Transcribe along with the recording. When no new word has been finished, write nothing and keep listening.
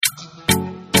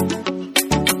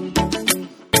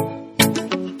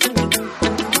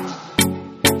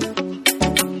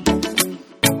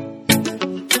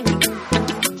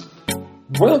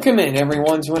Welcome in,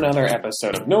 everyone, to another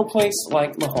episode of No Place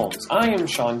Like Mahomes. I am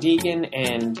Shawn Deegan,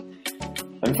 and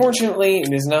unfortunately,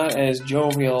 it is not as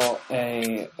jovial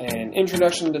an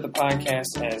introduction to the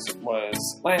podcast as it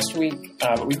was last week,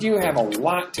 but we do have a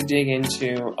lot to dig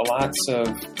into, lots of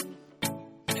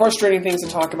frustrating things to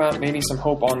talk about, maybe some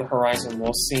hope on the horizon,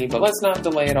 we'll see, but let's not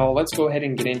delay it all. Let's go ahead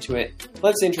and get into it.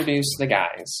 Let's introduce the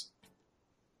guys.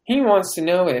 He wants to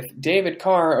know if David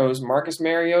Carr owes Marcus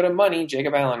Mariota money.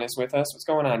 Jacob Allen is with us. What's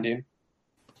going on, dude?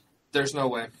 There's no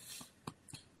way.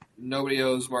 Nobody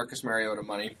owes Marcus Mariota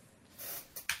money.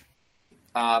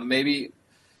 Maybe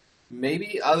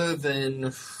other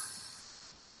than...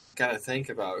 Gotta think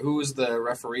about who was the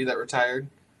referee that retired?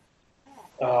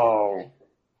 Oh,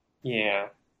 yeah.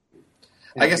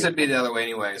 I guess it'd be the other way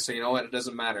anyway, so you know what? It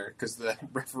doesn't matter, because the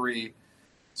referee...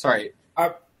 Sorry.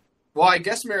 Well, I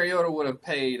guess Mariota would have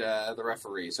paid the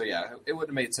referee, so yeah, it would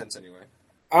have made sense anyway.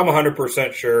 I'm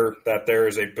 100% sure that there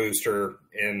is a booster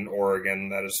in Oregon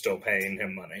that is still paying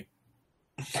him money.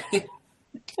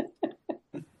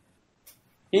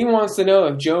 He wants to know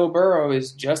if Joe Burrow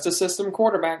is just a system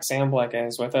quarterback. Sam Black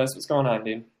is with us. What's going on,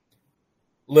 dude?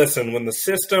 Listen, when the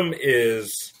system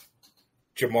is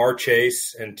Jamar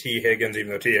Chase and T. Higgins,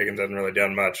 even though T. Higgins hasn't really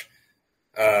done much,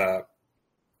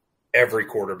 every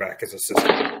quarterback is a system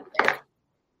quarterback.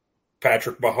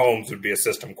 Patrick Mahomes would be a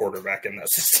system quarterback in that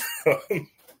system.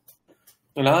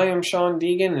 And I am Shawn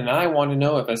Deegan, and I want to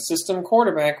know if a system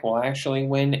quarterback will actually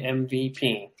win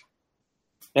MVP.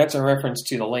 That's a reference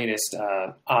to the latest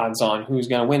odds on who's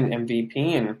going to win MVP,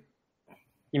 and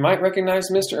you might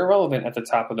recognize Mr. Irrelevant at the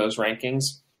top of those rankings.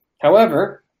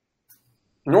 However,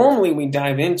 normally we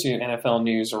dive into NFL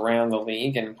news around the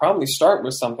league and probably start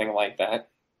with something like that,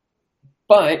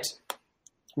 but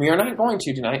we are not going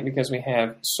to tonight because we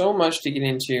have so much to get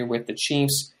into with the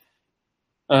Chiefs.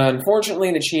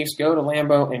 Unfortunately, the Chiefs go to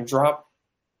Lambeau and drop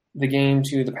the game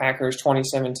to the Packers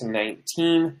 27-19.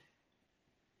 And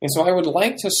so I would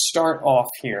like to start off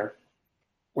here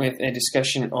with a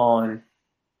discussion on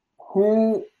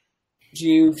who do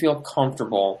you feel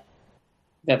comfortable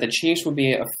that the Chiefs would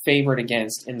be a favorite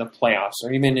against in the playoffs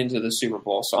or even into the Super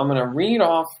Bowl. So I'm going to read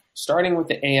off, starting with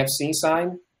the AFC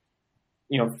side.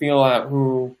 Feel out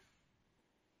who...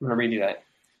 I'm going to redo that.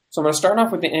 So I'm going to start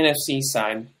off with the NFC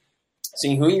side,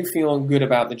 see who you feel good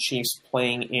about the Chiefs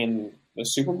playing in the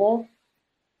Super Bowl,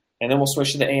 and then we'll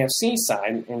switch to the AFC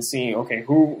side and see, okay,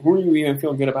 who do you even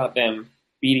feel good about them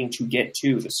beating to get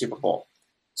to the Super Bowl?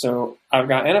 So I've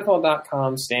got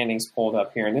NFL.com standings pulled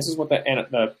up here, and this is what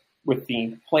with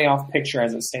the playoff picture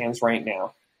as it stands right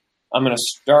now. I'm going to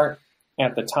start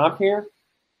at the top here,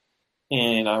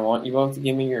 and I want you both to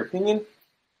give me your opinion.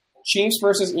 Chiefs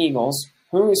versus Eagles.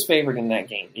 Who is favored in that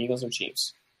game, Eagles or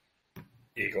Chiefs?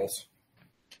 Eagles.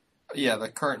 Yeah, the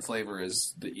current flavor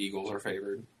is the Eagles are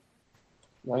favored.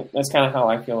 Right, that's kind of how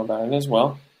I feel about it as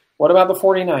well. What about the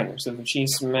 49ers? If the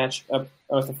Chiefs match up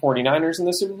with the 49ers in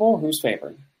the Super Bowl, who's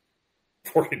favored?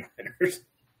 49ers.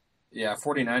 Yeah,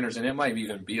 49ers, and it might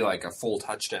even be like a full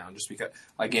touchdown just because,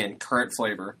 again, current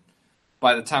flavor.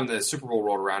 By the time the Super Bowl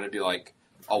rolled around, it'd be like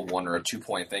a 1 or a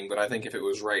 2-point thing, but I think if it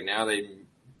was right now, they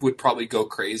would probably go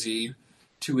crazy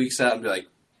 2 weeks out and be like,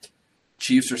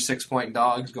 Chiefs are 6-point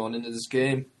dogs going into this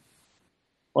game.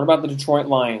 What about the Detroit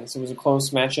Lions? It was a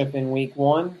close matchup in Week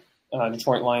 1.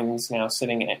 Detroit Lions now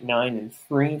sitting at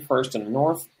 9-3, first in the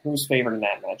North. Who's favored in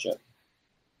that matchup?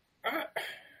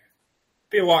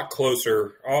 Be a lot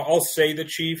closer. I'll say the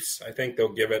Chiefs. I think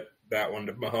they'll give that one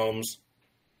to Mahomes,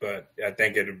 but I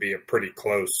think it would be a pretty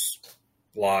close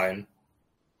line.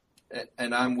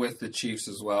 And I'm with the Chiefs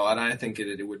as well, and I think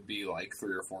it would be like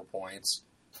 3 or 4 points.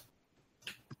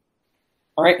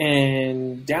 All right,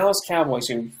 and Dallas Cowboys,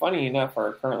 who, funny enough,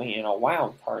 are currently in a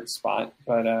wild card spot,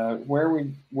 but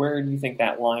where do you think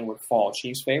that line would fall?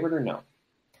 Chiefs favored or no?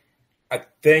 I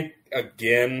think,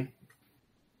 again,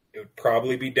 it would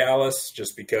probably be Dallas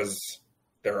just because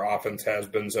their offense has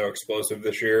been so explosive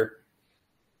this year.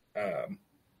 I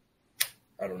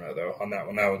don't know, though, on that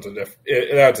one.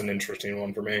 That's an interesting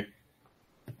one for me.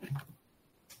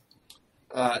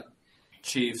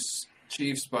 Chiefs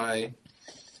by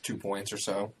 2 points or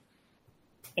so.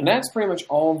 And that's pretty much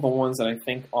all of the ones that I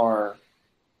think that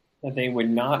they would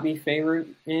not be favored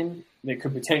in. They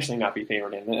could potentially not be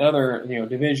favored in. The other,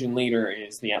 division leader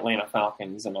is the Atlanta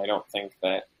Falcons, and I don't think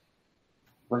that,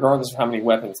 regardless of how many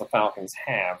weapons the Falcons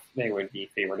have, they would be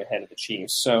favored ahead of the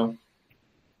Chiefs. So,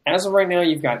 as of right now,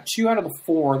 you've got 2 out of the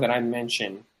 4 that I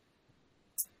mentioned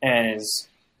as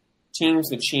teams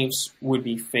the Chiefs would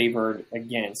be favored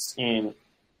against, and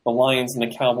the Lions and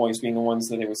the Cowboys being the ones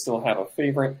that they would still have a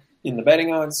favorite in the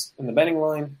betting odds, in the betting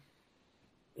line.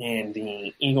 and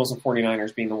the Eagles and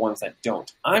 49ers being the ones that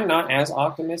don't. I'm not as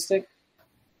optimistic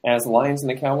as the Lions and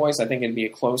the Cowboys. I think it'd be a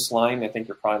close line. I think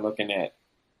you're probably looking at,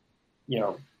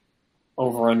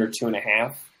 over under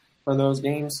 2.5 for those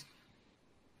games.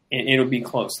 It'll be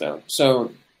close, though.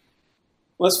 So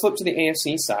let's flip to the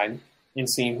AFC side and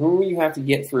see who you have to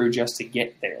get through just to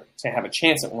get there, to have a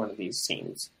chance at one of these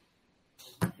teams.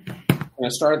 I'm going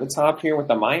to start at the top here with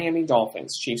the Miami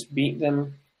Dolphins. Chiefs beat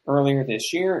them earlier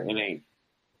this year in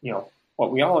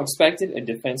what we all expected, a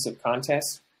defensive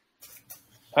contest.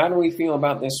 How do we feel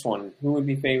about this one? Who would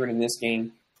be favored in this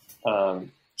game,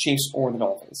 Chiefs or the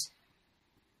Dolphins?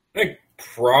 I think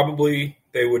probably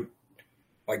they would,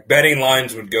 betting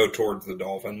lines would go towards the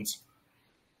Dolphins.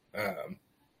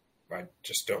 I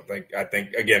just don't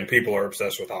think, again, people are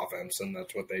obsessed with offense, and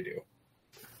that's what they do.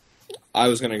 I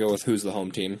was going to go with who's the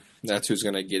home team. That's who's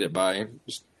going to get it by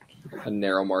just a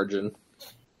narrow margin.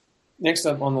 Next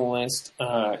up on the list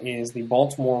is the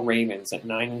Baltimore Ravens at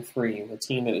 9-3, the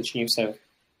team that the Chiefs have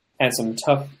had some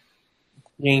tough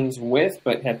games with,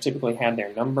 but have typically had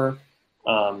their number.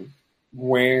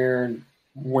 Where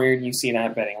do you see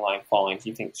that betting line falling? Do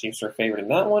you think the Chiefs are favored in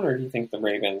that one, or do you think the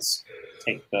Ravens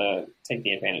take the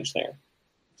advantage there?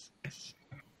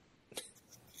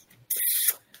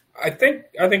 I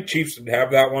think Chiefs would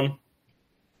have that one.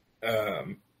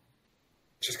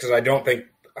 Just because I don't think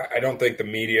the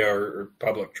media or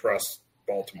public trusts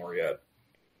Baltimore yet.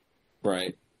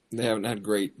 Right. They haven't had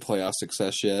great playoff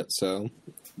success yet, so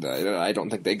I don't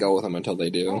think they go with them until they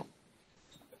do.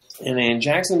 And then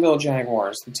Jacksonville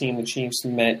Jaguars, the team the Chiefs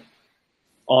met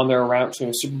on their route to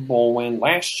a Super Bowl win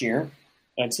last year,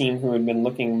 a team who had been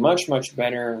looking much, much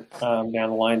better down the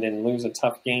line, didn't lose a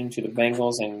tough game to the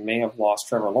Bengals and may have lost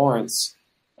Trevor Lawrence,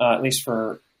 at least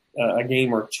for a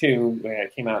game or two.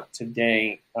 It came out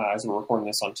today, as we're recording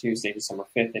this on Tuesday, December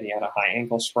 5th, that he had a high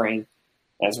ankle sprain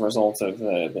as a result of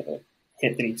the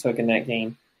hit that he took in that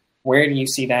game. Where do you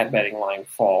see that betting line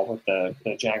fall with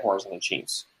the Jaguars and the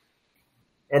Chiefs?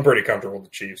 I'm pretty comfortable with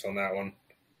the Chiefs on that one.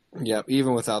 Yeah,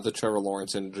 even without the Trevor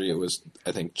Lawrence injury, it was,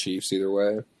 I think, Chiefs either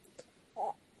way.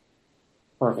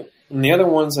 Perfect. And the other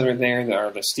ones that are there that are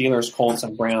the Steelers, Colts,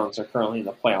 and Browns are currently in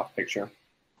the playoff picture.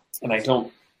 And I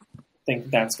don't think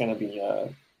that's going to be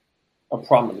a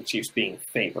problem with the Chiefs being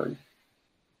favored.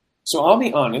 So I'll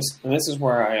be honest, and this is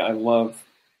where I love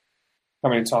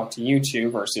coming to talk to you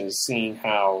two versus seeing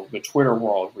how the Twitter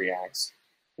world reacts,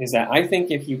 is that I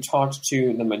think if you talked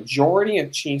to the majority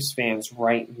of Chiefs fans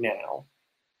right now,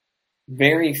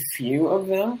 very few of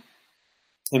them,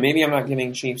 and maybe I'm not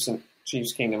giving Chiefs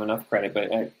Kingdom enough credit,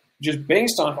 but just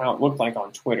based on how it looked like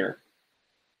on Twitter,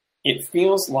 it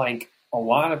feels like a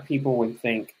lot of people would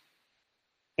think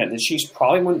that the Chiefs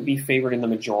probably wouldn't be favored in the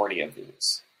majority of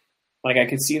these. I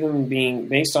could see them being,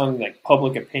 based on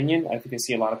public opinion, I think I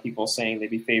see a lot of people saying they'd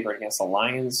be favored against the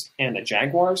Lions and the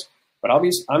Jaguars, but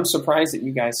I'm surprised that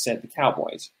you guys said the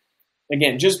Cowboys.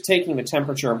 Again, just taking the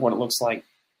temperature of what it looks like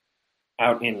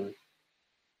out in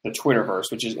the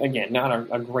Twitterverse, which is, again, not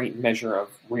a great measure of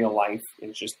real life.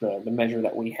 It's just the measure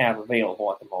that we have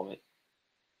available at the moment.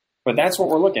 But that's what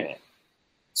we're looking at.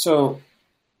 So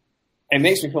it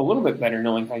makes me feel a little bit better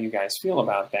knowing how you guys feel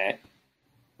about that.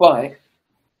 But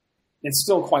it's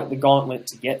still quite the gauntlet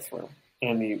to get through.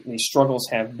 And the struggles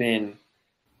have been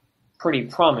pretty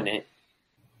prominent.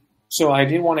 So I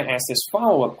did want to ask this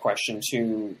follow-up question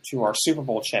to our Super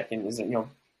Bowl check-in. Is that,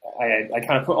 I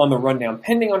kind of put on the rundown,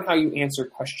 pending on how you answer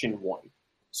question one.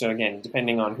 So again,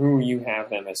 depending on who you have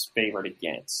them as favored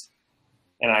against.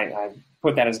 And I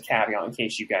put that as a caveat in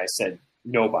case you guys said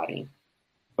nobody.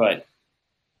 But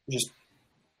just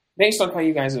based on how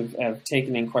you guys have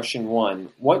taken in question one,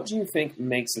 what do you think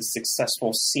makes a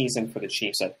successful season for the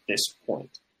Chiefs at this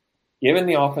point? Given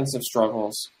the offensive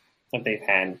struggles that they've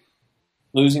had,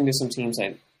 losing to some teams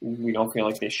that we don't feel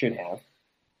like they should have.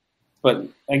 But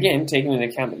again, taking into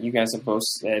account that you guys have both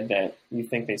said that you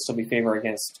think they'd still be favored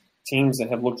against teams that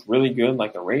have looked really good,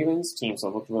 like the Ravens, teams that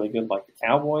have looked really good, like the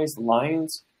Cowboys, the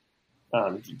Lions,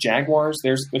 Jaguars,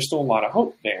 there's still a lot of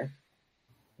hope there.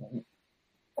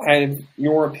 Have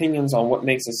your opinions on what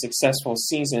makes a successful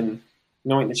season,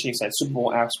 knowing the Chiefs had Super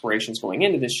Bowl aspirations going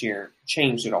into this year,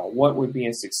 changed at all? What would be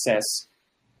a success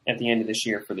at the end of this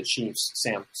year for the Chiefs?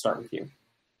 Sam, start with you.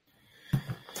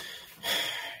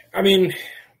 I mean,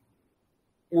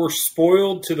 we're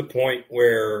spoiled to the point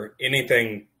where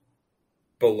anything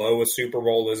below a Super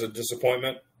Bowl is a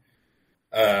disappointment.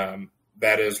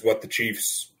 That is what the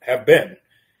Chiefs have been.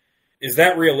 Is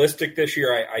that realistic this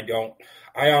year?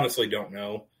 I honestly don't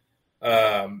know.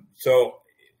 So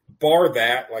bar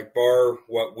that, bar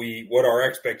what our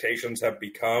expectations have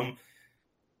become,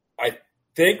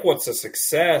 think what's a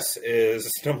success is,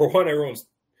 number one, everyone's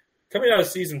coming out of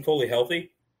the season fully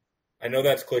healthy. I know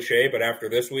that's cliche, but after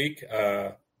this week,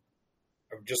 I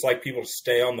would just like people to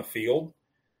stay on the field.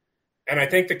 And I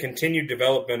think the continued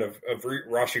development of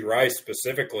Rashee Rice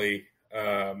specifically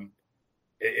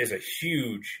is a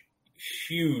huge,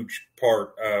 huge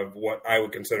part of what I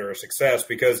would consider a success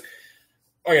because,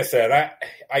 like I said,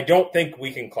 I don't think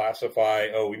we can classify,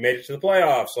 we made it to the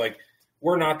playoffs. Like,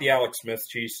 we're not the Alex Smith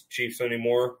Chiefs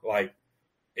anymore. Like,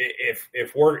 it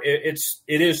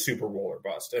is Super Bowl or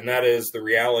bust, and that is the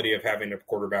reality of having a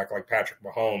quarterback like Patrick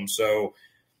Mahomes. So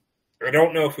I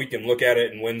don't know if we can look at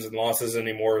it in wins and losses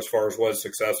anymore as far as was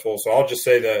successful. So I'll just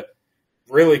say that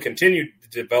really continued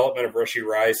development of Rashee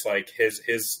Rice, like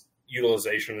his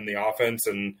utilization in the offense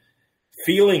and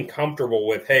feeling comfortable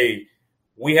with, hey,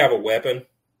 we have a weapon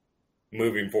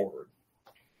moving forward.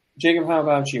 Jacob, how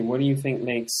about you? What do you think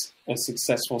makes a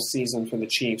successful season for the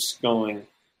Chiefs going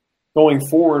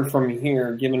forward from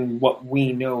here, given what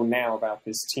we know now about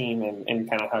this team and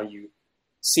kind of how you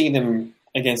see them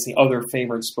against the other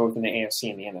favorites both in the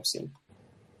AFC and the NFC?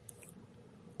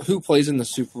 Who plays in the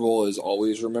Super Bowl is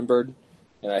always remembered,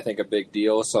 and I think a big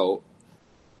deal. So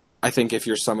I think if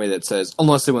you're somebody that says,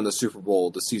 unless they win the Super Bowl,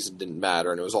 the season didn't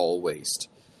matter and it was all a waste,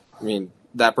 I mean,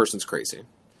 that person's crazy.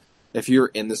 If you're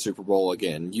in the Super Bowl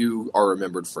again, you are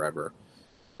remembered forever.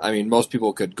 I mean, most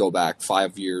people could go back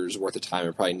 5 years worth of time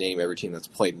and probably name every team that's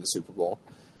played in the Super Bowl.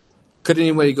 Could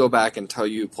anybody go back and tell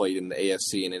you who played in the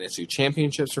AFC and NFC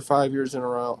championships for 5 years in a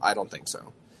row? I don't think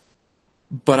so.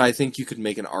 But I think you could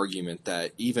make an argument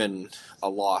that even a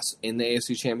loss in the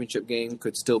AFC championship game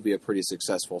could still be a pretty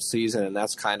successful season, and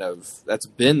that's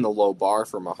been the low bar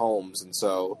for Mahomes. And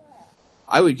so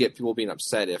I would get people being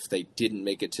upset if they didn't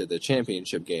make it to the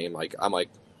championship game. I'm like,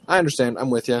 I understand, I'm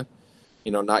with you.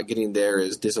 You know, not getting there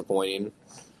is disappointing.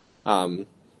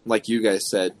 Like you guys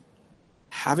said,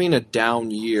 having a down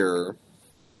year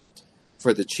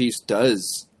for the Chiefs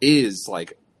is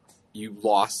like you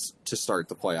lost to start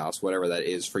the playoffs, whatever that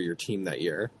is for your team that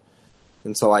year.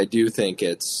 And so I do think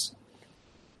it's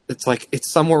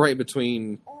somewhere right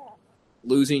between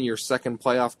losing your second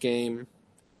playoff game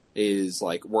is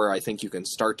like where I think you can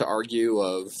start to argue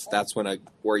of that's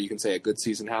where you can say a good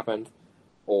season happened,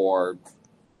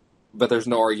 but there's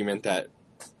no argument that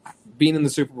being in the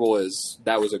Super Bowl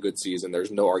that was a good season.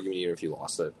 There's no argument even if you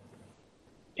lost it.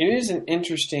 It is an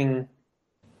interesting.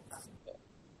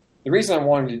 The reason I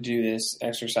wanted to do this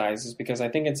exercise is because I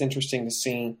think it's interesting to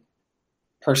see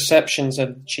perceptions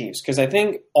of the Chiefs. Because I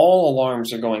think all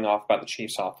alarms are going off about the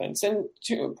Chiefs' offense, and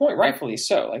to a point, rightfully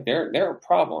so. Like there are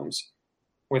problems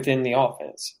within the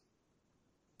offense.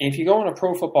 And if you go on a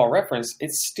Pro Football Reference,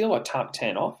 it's still a top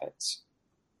 10 offense.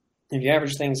 If you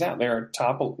average things out, they're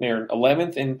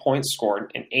 11th in points scored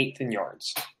and 8th in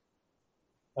yards.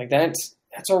 Like that's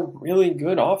a really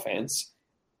good offense.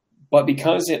 But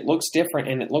because it looks different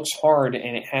and it looks hard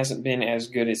and it hasn't been as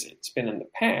good as it's been in the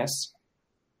past,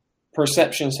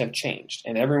 perceptions have changed.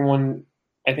 And everyone,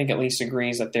 I think, at least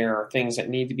agrees that there are things that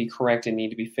need to be corrected, need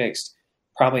to be fixed,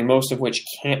 probably most of which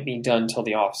can't be done till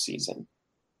the offseason,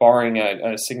 barring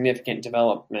a significant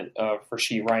development of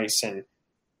Rashee Rice and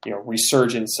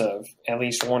resurgence of at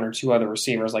least one or two other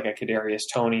receivers like a Kadarius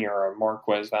Toney or a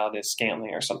Marquez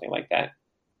Valdez-Scantling or something like that.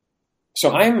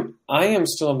 So I am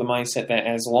still of the mindset that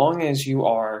as long as you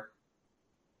are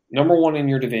number one in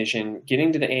your division,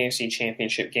 getting to the AFC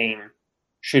Championship game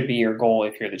should be your goal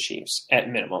if you're the Chiefs, at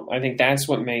minimum. I think that's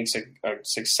what makes a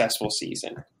successful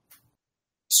season.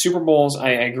 Super Bowls, I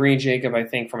agree, Jacob. I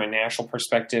think from a national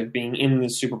perspective, being in the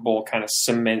Super Bowl kind of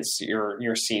cements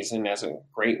your season as a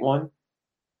great one.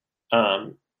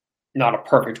 Not a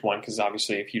perfect one, because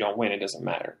obviously if you don't win, it doesn't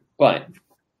matter. But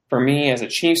for me as a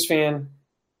Chiefs fan,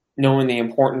 knowing the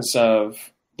importance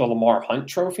of the Lamar Hunt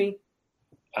Trophy,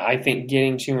 I think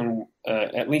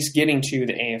at least getting to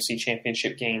the AFC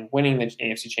Championship game, winning the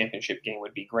AFC Championship game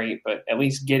would be great, but at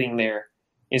least getting there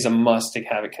is a must to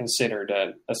have it considered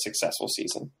a successful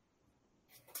season.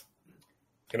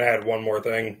 Can I add one more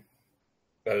thing?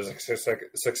 That is a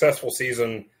successful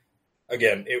season.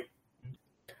 Again,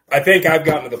 I think I've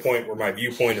gotten to the point where my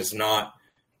viewpoint is not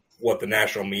what the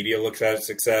national media looks at as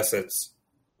success. It's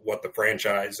what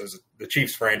the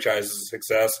Chiefs franchise is a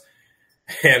success.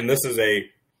 And this is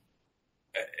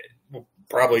we'll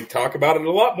probably talk about it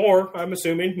a lot more, I'm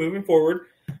assuming, moving forward.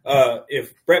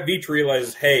 If Brett Veach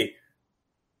realizes, hey,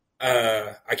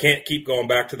 I can't keep going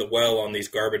back to the well on these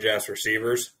garbage-ass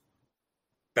receivers,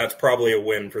 that's probably a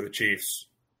win for the Chiefs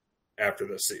after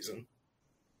this season.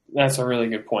 That's a really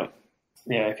good point.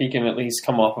 Yeah, if he can at least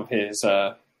come off of his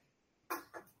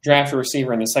draft a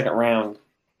receiver in the second round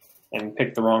and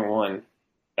pick the wrong one,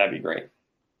 that'd be great.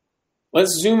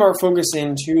 Let's zoom our focus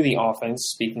into the offense,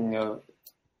 speaking of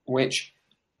which.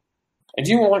 I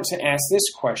do want to ask this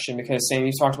question because, Sam,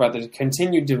 you talked about the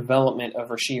continued development of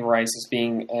Rashee Rice as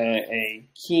being a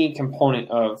key component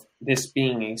of this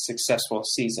being a successful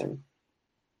season.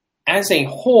 As a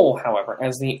whole, however,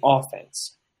 as the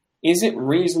offense, is it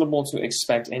reasonable to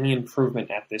expect any improvement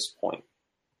at this point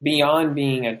beyond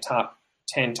being a top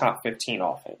 10, top 15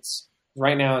 offense?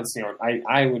 Right now, it's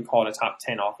I would call it a top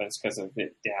 10 offense because of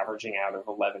it averaging out of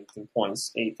 11th in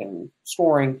points, 8th in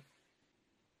scoring.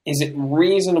 Is it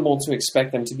reasonable to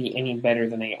expect them to be any better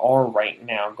than they are right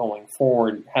now going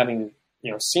forward? Having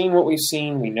seen what we've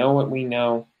seen, we know what we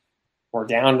know. We're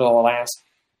down to the last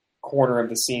quarter of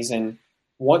the season.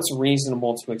 What's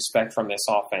reasonable to expect from this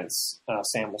offense?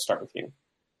 Sam, we'll start with you.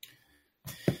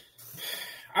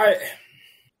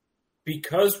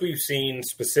 Because we've seen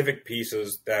specific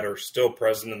pieces that are still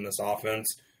present in this offense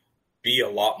be a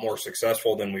lot more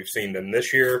successful than we've seen them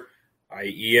this year,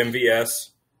 i.e. MVS,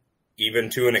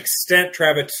 even to an extent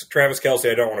Travis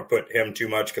Kelce. I don't want to put him too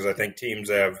much because I think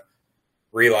teams have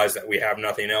realized that we have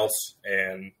nothing else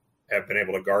and have been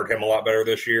able to guard him a lot better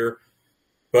this year.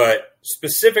 But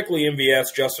specifically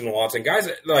MVS, Justin Watson, guys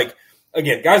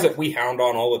that we hound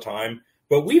on all the time.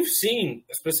 But we've seen,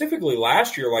 specifically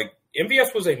last year,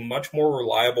 MVS was a much more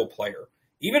reliable player,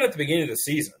 even at the beginning of the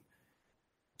season.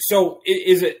 So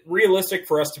is it realistic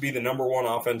for us to be the number one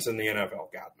offense in the NFL?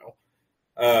 God,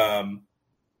 no.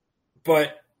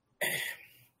 But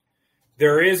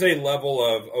there is a level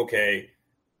of, okay,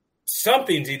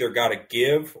 something's either got to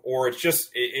give or it's just,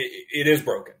 it is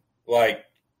broken.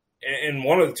 And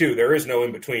one of the two, there is no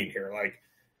in between here.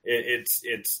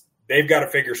 It's they've got to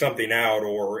figure something out,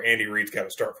 or Andy Reid's got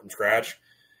to start from scratch.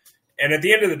 And at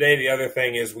the end of the day, the other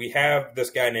thing is we have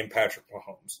this guy named Patrick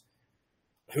Mahomes,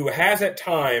 who has at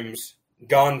times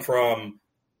gone from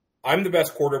I'm the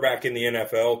best quarterback in the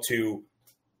NFL to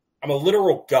I'm a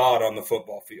literal god on the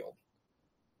football field,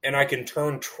 and I can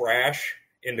turn trash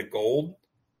into gold.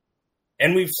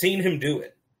 And we've seen him do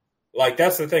it.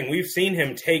 That's the thing. We've seen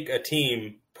him take a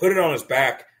team, put it on his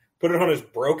back, put it on his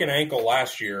broken ankle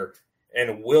last year,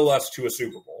 and will us to a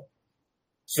Super Bowl.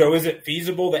 So is it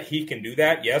feasible that he can do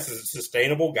that? Yes. Is it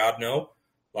sustainable? God, no.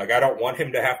 I don't want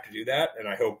him to have to do that, and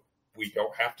I hope we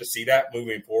don't have to see that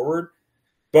moving forward.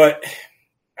 But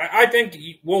I think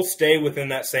we'll stay within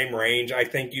that same range. I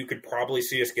think you could probably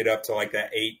see us get up to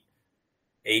that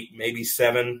 8, maybe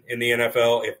 7 in the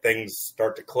NFL if things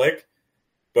start to click.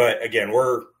 But again,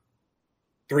 we're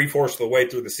 3/4 of the way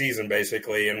through the season,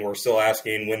 basically, and we're still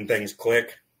asking when things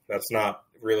click. That's not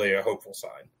really a hopeful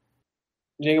sign.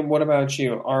 Jacob, what about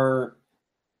you? Are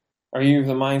you of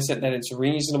the mindset that it's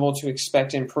reasonable to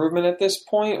expect improvement at this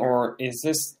point, or is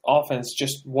this offense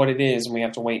just what it is and we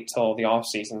have to wait till the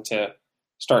offseason to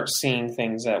start seeing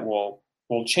things that will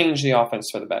change the offense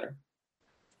for the better?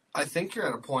 I think you're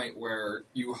at a point where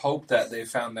you hope that they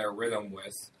found their rhythm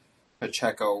with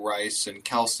Pacheco, Rice, and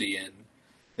Kelce, and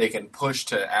they can push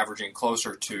to averaging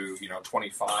closer to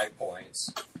 25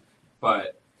 points.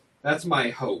 But that's my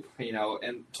hope,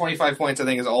 and 25 points I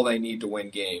think is all they need to win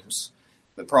games.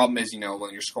 The problem is,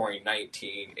 when you're scoring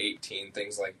 19, 18,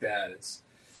 things like that,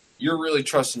 you're really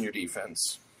trusting your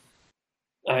defense.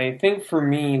 I think for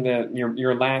me that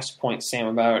your last point, Sam,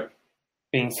 about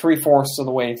being 3/4 of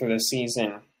the way through the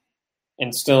season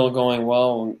and still going,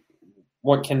 well,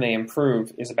 what can they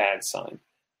improve, is a bad sign.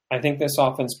 I think this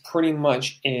offense pretty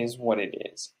much is what it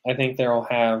is. I think they'll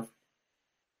have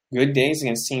good days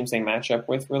against teams they match up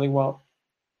with really well,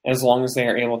 as long as they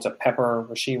are able to pepper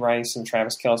Rashee Rice and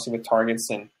Travis Kelce with targets,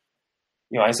 and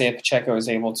Isaiah Pacheco is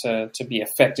able to be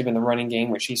effective in the running game,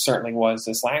 which he certainly was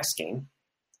this last game.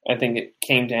 I think it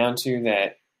came down to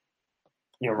that,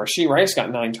 Rashee Rice got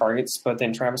 9 targets, but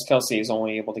then Travis Kelce is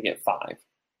only able to get 5,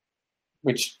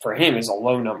 which for him is a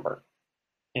low number.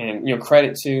 And,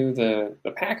 credit to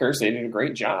the Packers, they did a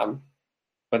great job,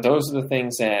 but those are the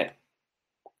things that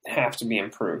have to be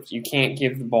improved. You can't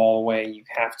give the ball away. You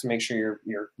have to make sure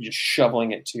you're just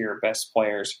shoveling it to your best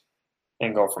players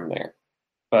and go from there.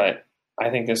 But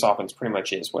I think this offense pretty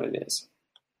much is what it is.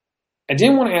 I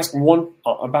did want to ask one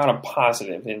about a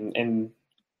positive and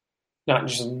not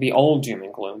just be all doom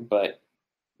and gloom, but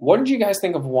what did you guys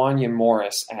think of Wanya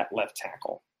Morris at left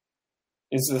tackle?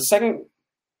 This is the second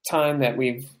time that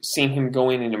we've seen him go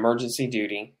in emergency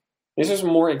duty. This is a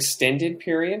more extended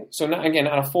period. So not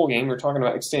a full game. We're talking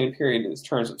about extended period in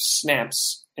terms of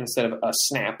snaps instead of a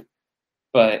snap.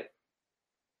 But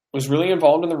was really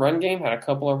involved in the run game, had a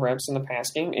couple of reps in the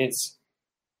pass game. It's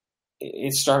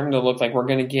starting to look like we're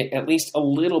going to get at least a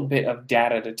little bit of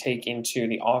data to take into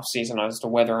the offseason as to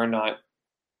whether or not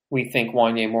we think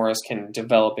Wanye Morris can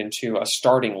develop into a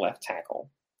starting left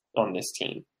tackle on this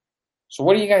team. So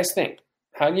what do you guys think?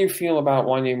 How do you feel about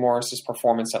Wanye Morris's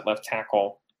performance at left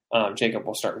tackle? Jacob,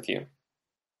 we'll start with you.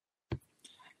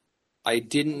 I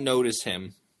didn't notice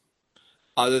him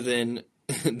other than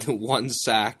the one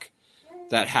sack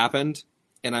that happened,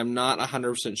 and I'm not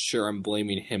 100% sure I'm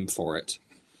blaming him for it.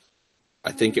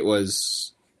 I think it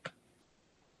was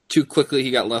too quickly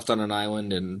he got left on an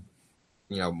island, and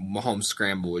Mahomes'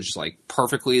 scramble was just like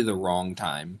perfectly the wrong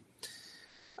time.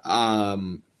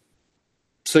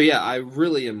 So yeah, I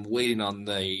really am waiting on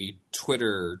the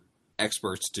Twitter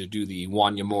experts to do the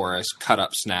Wanye Morris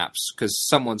cut-up snaps, because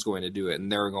someone's going to do it,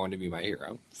 and they're going to be my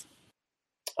hero.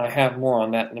 I have more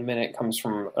on that in a minute. It comes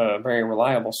from a very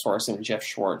reliable source in Jeff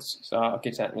Schwartz, so I'll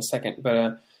get to that in a second.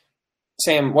 But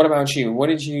Sam, what about you? What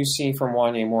did you see from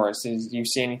Wanye Morris? Did you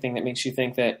see anything that makes you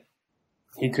think that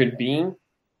he could be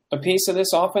a piece of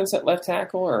this offense at left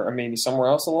tackle, or maybe somewhere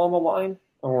else along the line?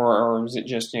 Or is it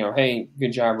just, hey,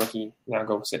 good job, rookie, now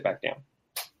go sit back down?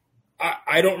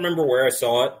 I don't remember where I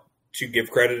saw it. To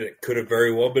give credit, it could have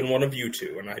very well been one of you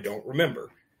two, and I don't remember.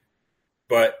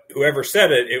 But whoever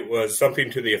said it, it was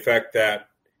something to the effect that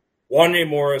Wanye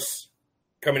Morris,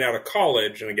 coming out of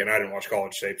college, and again, I didn't watch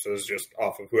college tape, so this is just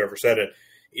off of whoever said it,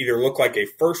 either looked like a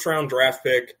first-round draft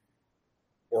pick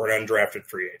or an undrafted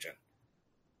free agent.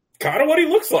 Kind of what he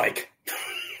looks like.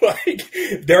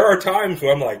 There are times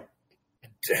when I'm like,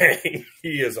 dang,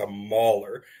 he is a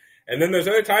mauler. And then there's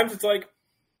other times it's like,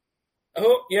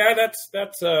 oh, yeah,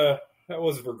 that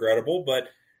was regrettable. But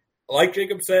like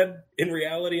Jacob said, in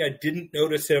reality, I didn't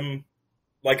notice him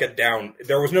like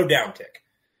there was no downtick.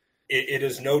 It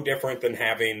is no different than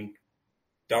having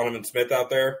Donovan Smith out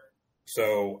there.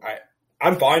 So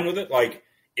I'm fine with it. Like,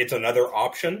 it's another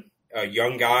option, a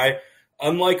young guy.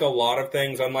 Unlike a lot of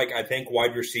things, unlike, I think,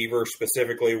 wide receiver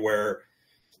specifically, where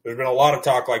there's been a lot of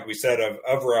talk, like we said,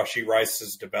 of Rashee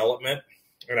Rice's development.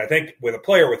 And I think with a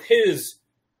player with his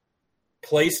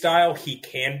play style, he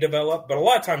can develop. But a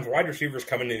lot of times wide receivers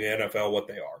come into the NFL what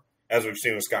they are, as we've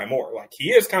seen with Sky Moore. Like,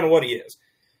 he is kind of what he is.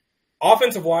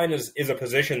 Offensive line is a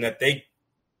position that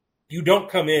you don't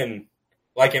come in,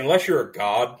 like, unless you're a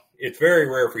god, it's very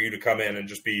rare for you to come in and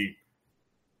just be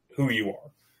who you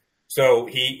are. So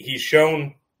he's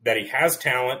shown that he has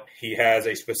talent. He has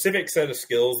a specific set of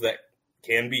skills that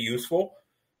can be useful.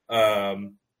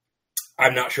 I'm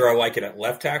not sure I like it at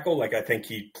left tackle. Like, I think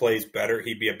he plays better.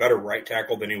 He'd be a better right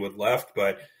tackle than he would left.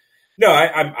 But no,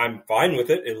 I'm fine with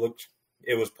it.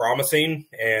 It was promising,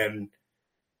 and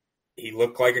he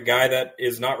looked like a guy that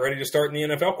is not ready to start in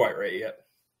the NFL quite right yet.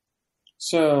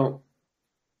 So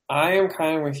I am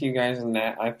kind of with you guys in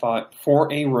that. I thought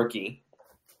for a rookie,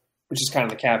 which is kind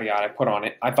of the caveat I put on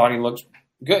it, I thought he looked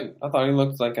good. I thought he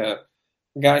looked like a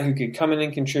guy who could come in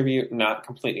and contribute, not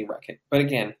completely wreck it. But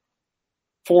again,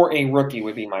 for a rookie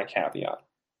would be my caveat,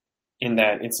 in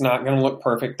that it's not going to look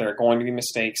perfect. There are going to be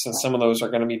mistakes, and some of those are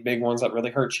going to be big ones that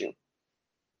really hurt you.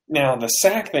 Now, the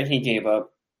sack that he gave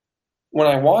up, when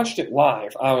I watched it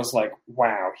live, I was like,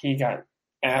 wow, he got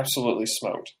absolutely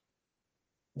smoked.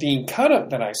 The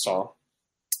cut-up that I saw,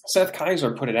 Seth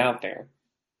Kaiser put it out there,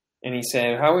 and he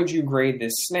said, how would you grade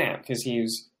this snap? Because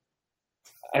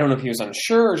I don't know if he was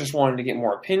unsure or just wanted to get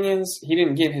more opinions. He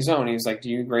didn't give his own. He was like, do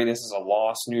you grade this as a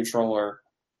loss, neutral, or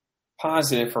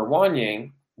positive for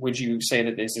Wanye? Would you say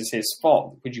that this is his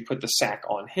fault? Would you put the sack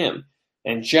on him?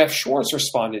 And Jeff Schwartz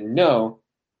responded, no.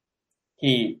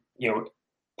 He,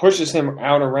 pushes him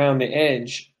out around the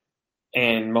edge,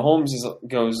 and Mahomes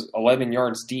goes 11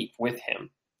 yards deep with him.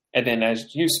 And then,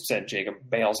 as you said, Jacob,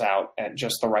 bails out at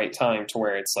just the right time to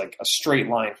where it's like a straight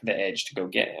line for the edge to go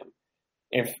get him.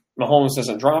 If Mahomes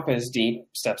doesn't drop as deep,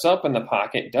 steps up in the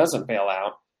pocket, doesn't bail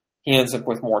out, he ends up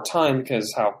with more time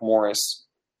because how Morris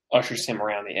ushers him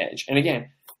around the edge. And again,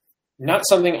 not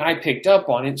something I picked up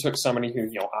on. It took somebody who,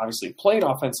 obviously played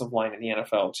offensive line in the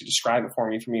NFL to describe it for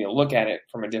me to look at it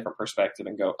from a different perspective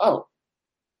and go, oh,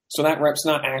 so that rep's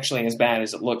not actually as bad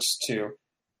as it looks to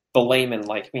the layman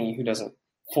like me who doesn't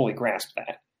fully grasp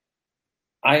that.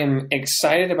 I am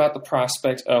excited about the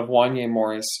prospect of Wanye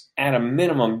Morris, at a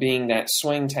minimum, being that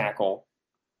swing tackle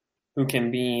who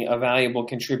can be a valuable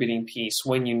contributing piece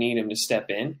when you need him to step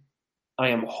in. I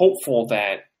am hopeful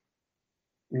that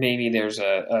maybe there's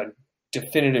a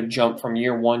definitive jump from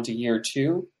year one to year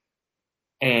two,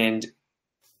 and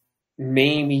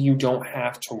maybe you don't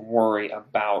have to worry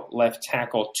about left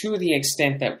tackle to the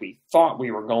extent that we thought we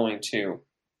were going to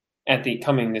at the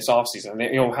coming this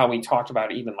offseason. How we talked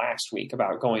about it even last week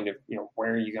about going to,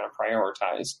 where are you going to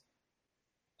prioritize?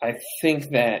 I think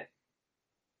that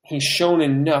he's shown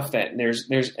enough that there's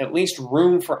at least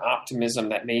room for optimism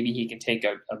that maybe he can take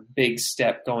a big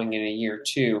step going into year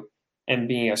 2 and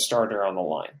being a starter on the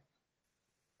line.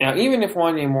 Now, even if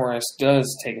Wanya Morris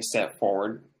does take a step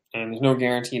forward, and there's no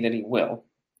guarantee that he will,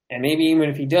 and maybe even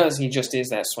if he does, he just is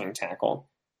that swing tackle,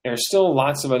 there's still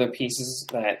lots of other pieces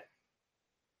that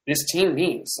this team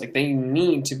needs. Like, they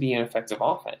need to be an effective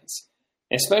offense,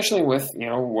 especially with,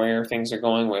 where things are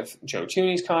going with Joe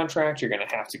Tooney's contract. You're going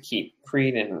to have to keep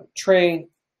Creed and Trey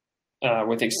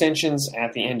with extensions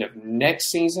at the end of next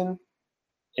season.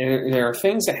 There are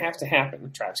things that have to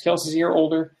happen. Travis Kelce's a year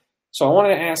older. So I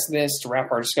wanted to ask this to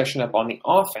wrap our discussion up on the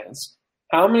offense.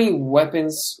 How many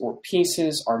weapons or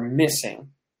pieces are missing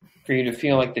for you to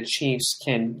feel like the Chiefs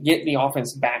can get the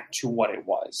offense back to what it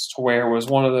was, to where it was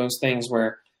one of those things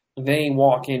where they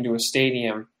walk into a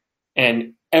stadium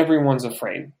and everyone's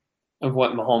afraid of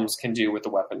what Mahomes can do with the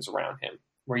weapons around him,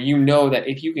 where you know that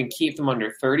if you can keep them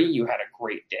under 30, you had a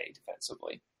great day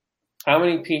defensively? How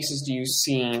many pieces do you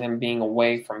see them being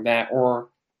away from that? Or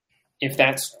if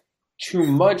that's too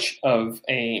much of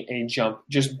a jump,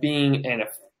 just being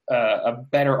a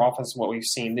better offense than what we've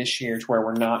seen this year, to where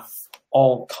we're not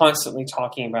all constantly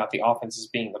talking about the offense as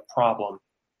being the problem.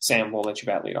 Sam, we'll let you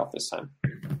bat lead off this time.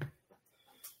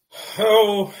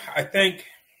 Oh, I think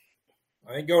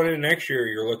going into next year,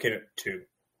 you're looking at 2.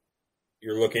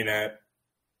 You're looking at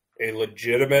a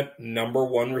legitimate number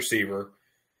 1 receiver,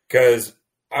 because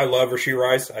I love Rashee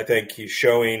Rice. I think he's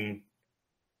showing,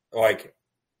 like,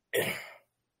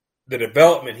 the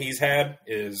development he's had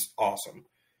is awesome.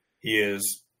 He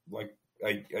is like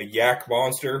a yak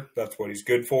monster. That's what he's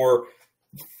good for.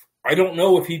 I don't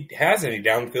know if he has any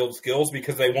downfield skills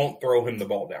because they won't throw him the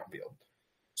ball downfield.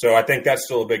 So I think that's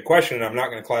still a big question, and I'm not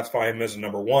going to classify him as a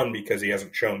number 1 because he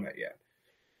hasn't shown that yet.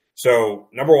 So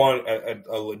number 1,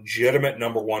 a legitimate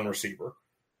number 1 receiver.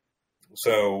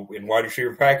 So in wide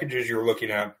receiver packages, you're looking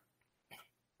at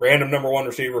random number 1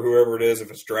 receiver, whoever it is,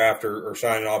 if it's draft or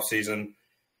sign off season,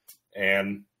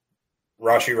 and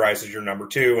Rashee Rice is your number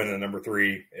 2, and then number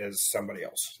 3 is somebody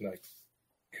else, like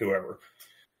whoever.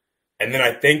 And then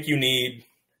I think you need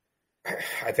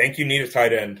a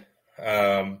tight end.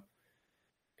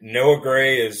 Noah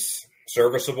Gray is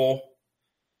serviceable,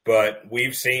 but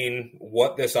we've seen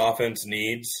what this offense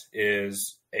needs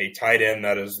is a tight end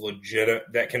that is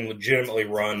that can legitimately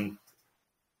run.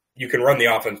 You can run the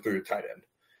offense through the tight end.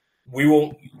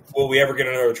 Will we ever get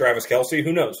another Travis Kelce?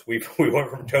 Who knows? We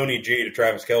went from Tony G to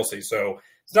Travis Kelce, so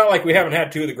it's not like we haven't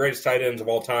had 2 of the greatest tight ends of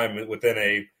all time within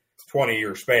a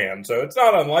 20-year span. So it's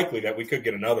not unlikely that we could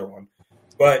get another one,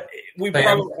 but we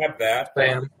probably have that.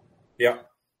 Yeah.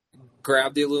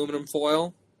 Grab the aluminum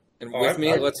foil, and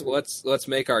let's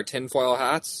make our tinfoil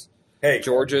hats. Hey,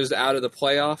 Georgia's out of the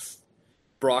playoff.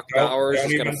 Brock Bowers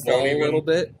is going to fall a little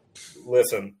bit.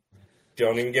 Listen,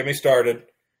 don't even get me started.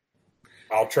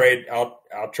 I'll trade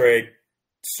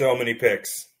so many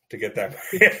picks to get that.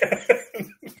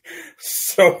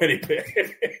 So many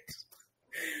picks.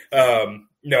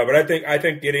 No, but I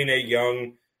think getting a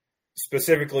young,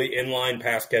 specifically inline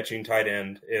pass catching tight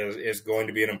end is going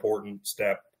to be an important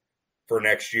step for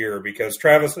next year, because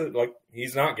Travis,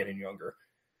 he's not getting younger,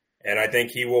 and I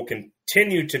think he will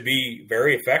continue to be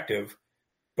very effective,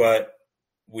 but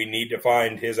we need to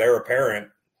find his heir apparent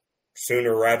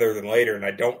sooner rather than later, and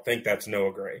I don't think that's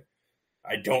Noah Gray.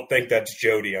 I don't think that's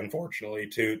Jody, unfortunately,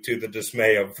 to the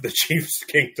dismay of the Chiefs'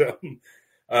 kingdom.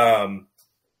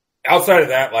 Outside of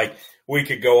that, we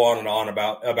could go on and on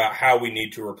about how we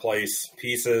need to replace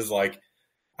pieces.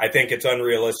 I think it's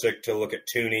unrealistic to look at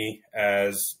Tooney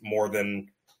as more than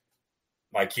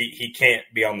he can't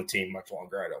be on the team much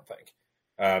longer. I don't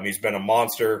think he's been a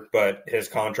monster, but his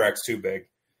contract's too big.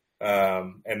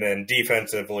 And then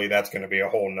defensively, that's going to be a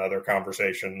whole nother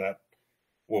conversation that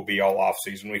will be all off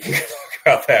season. We can talk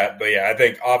about that, but yeah, I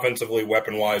think offensively,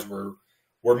 weapon wise,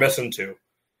 we're missing 2,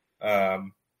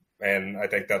 and I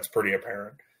think that's pretty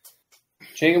apparent.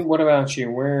 Jacob, what about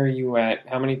you? Where are you at?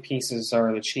 How many pieces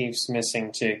are the Chiefs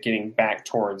missing to getting back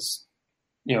towards,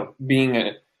 being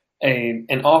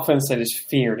an offense that is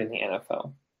feared in the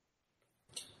NFL?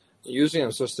 Usually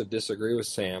I'm supposed to disagree with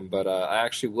Sam, but I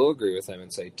actually will agree with him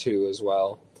and say 2 as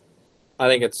well. I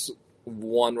think it's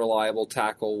 1 reliable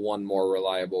tackle, 1 more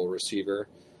reliable receiver.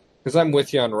 Because I'm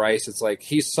with you on Rice. It's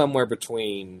he's somewhere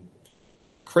between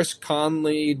Chris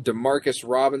Conley, DeMarcus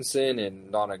Robinson,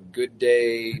 and on a good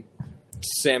day,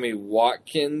 Sammy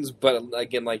Watkins. But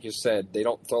again, like you said, they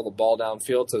don't throw the ball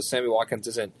downfield, so Sammy Watkins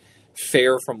isn't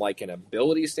fair from an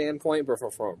ability standpoint, but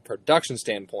from a production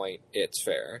standpoint, it's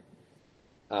fair.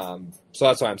 So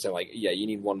that's why I'm saying, you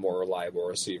need 1 more reliable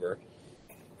receiver.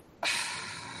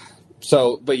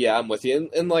 So, but yeah, I'm with you.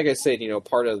 And like I said,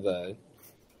 part of the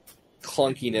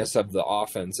clunkiness of the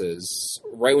offense is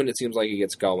right when it seems like it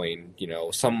gets going,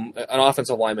 an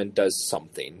offensive lineman does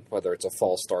something, whether it's a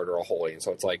false start or a holding.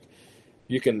 So it's like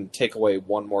you can take away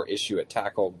one more issue at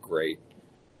tackle, great.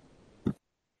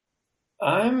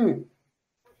 I'm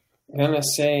going to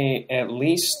say at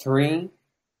least 3,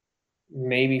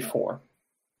 maybe 4.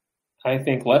 I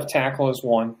think left tackle is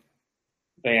one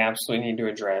they absolutely need to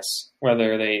address,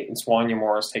 whether it's Wanya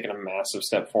Morris taking a massive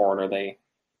step forward or they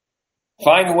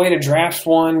find a way to draft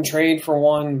one, trade for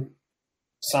one,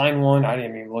 sign one. I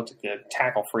didn't even look at the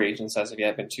tackle free agents as of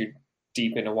yet. Been too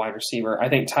deep into wide receiver. I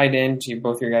think tight end, to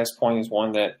both your guys' point, is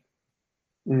one that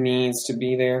needs to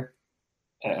be there.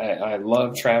 I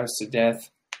love Travis to death.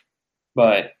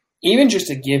 But even just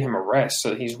to give him a rest so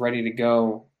that he's ready to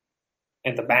go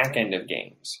at the back end of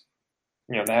games,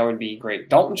 that would be great.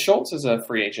 Dalton Schultz is a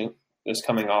free agent this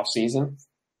coming off season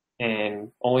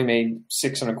and only made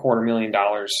 $6.25 million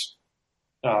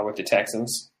with the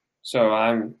Texans. So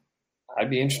I'd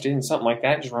be interested in something like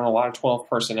that. Just run a lot of 12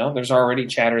 personnel. There's already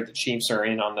chatter that the Chiefs are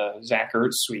in on the Zach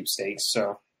Ertz sweepstakes,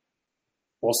 so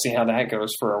we'll see how that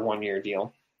goes for a 1-year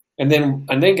deal. And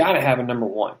they got to have a number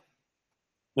one,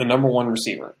 the number one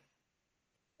receiver,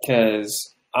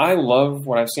 because I love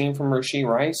what I've seen from Rashee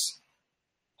Rice.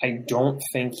 I don't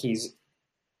think he's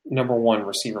number one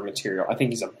receiver material. I think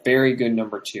he's a very good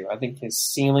number 2. I think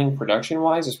his ceiling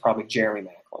production-wise is probably Jeremy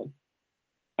Maclin,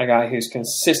 a guy who's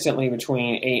consistently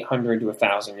between 800 to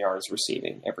 1,000 yards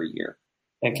receiving every year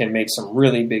and can make some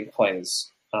really big plays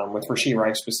with Rashee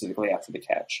Rice specifically after the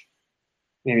catch.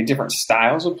 Maybe different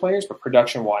styles of players, but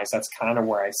production-wise, that's kind of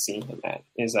where I see him at,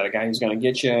 is that a guy who's going to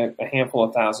get you a handful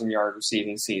of 1,000-yard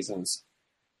receiving seasons,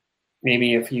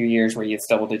 maybe a few years where he gets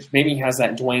double digits. Maybe he has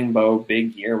that Dwayne Bowe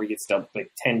big year where he gets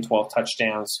 10, 12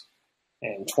 touchdowns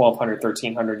and 1,200,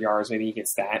 1,300 yards. Maybe he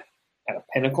gets that at a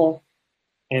pinnacle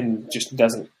and just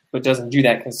doesn't do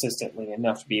that consistently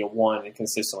enough to be a 1 and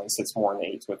consistently sits more in the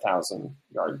 8 to 1,000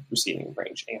 yard receiving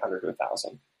range, 800 to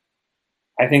 1,000.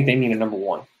 I think they need a number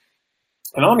 1.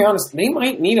 And I'll be honest, they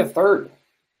might need a third.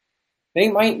 They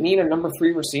might need a number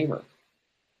 3 receiver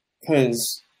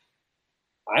because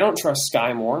I don't trust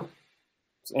Sky Moore.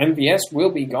 MVS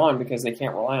will be gone because they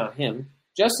can't rely on him.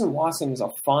 Justin Watson is a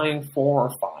fine 4 or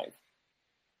 5.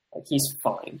 Like, he's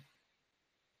fine.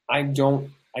 I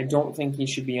don't think he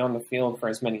should be on the field for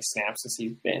as many snaps as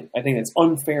he's been. I think it's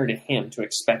unfair to him to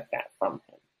expect that from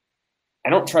him. I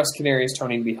don't trust Kadarius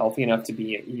Toney to be healthy enough to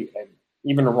be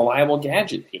even a reliable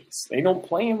gadget piece. They don't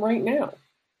play him right now.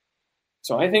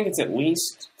 So I think it's at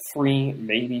least 3,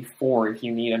 maybe 4 if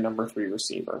you need a number 3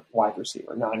 receiver, wide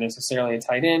receiver. Not necessarily a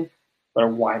tight end, but a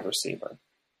wide receiver.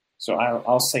 So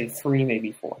I'll say 3,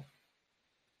 maybe 4.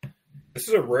 This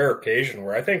is a rare occasion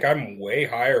where I think I'm way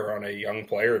higher on a young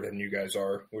player than you guys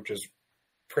are, which is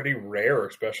pretty rare,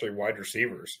 especially wide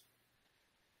receivers.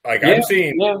 Like, I'm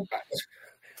seeing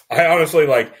 – I honestly,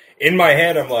 like, in my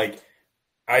head, I'm like,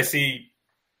 I see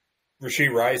Rashee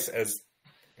Rice as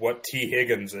what T.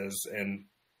 Higgins is in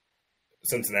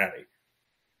Cincinnati.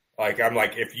 Like, I'm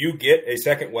like, if you get a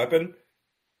second weapon,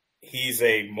 he's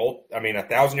a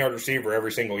 1,000-yard receiver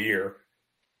every single year,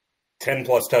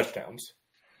 10-plus touchdowns,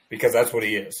 because that's what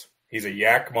he is. He's a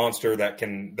yak monster that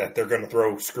they're going to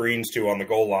throw screens to on the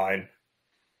goal line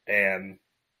and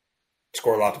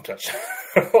score lots of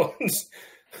touchdowns.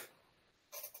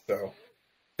 So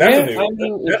that's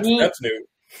new. That's new.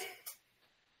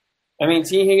 I mean,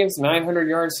 T. Higgins, 900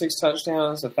 yards, 6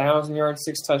 touchdowns, 1,000 yards,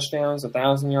 6 touchdowns,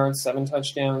 1,000 yards, 7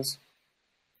 touchdowns.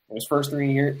 In his first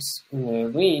 3 years in the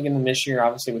league, and then this year,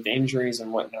 obviously, with the injuries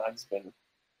and whatnot, it's been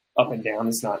up and down.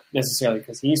 It's not necessarily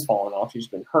because he's fallen off; he's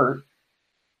been hurt.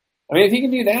 I mean, if he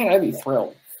can do that, I'd be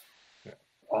thrilled.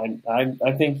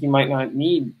 I think he might not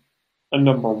need a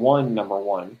number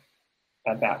one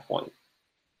at that point.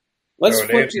 Let's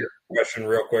answer your question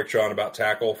real quick, Shawn, about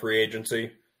tackle free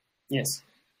agency. Yes.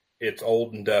 It's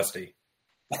old and dusty.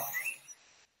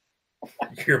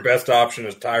 Your best option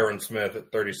is Tyron Smith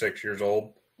at 36 years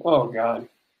old. Oh, God.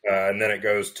 And then it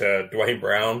goes to Dwayne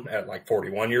Brown at like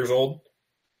 41 years old.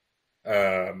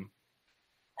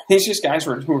 These just guys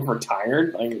who have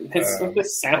retired. Like, that's what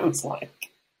this sounds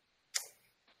like.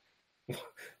 A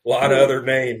lot of other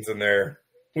names in there.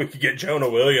 We could get Jonah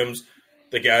Williams,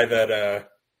 the guy that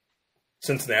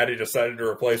Cincinnati decided to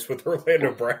replace with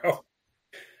Orlando Brown.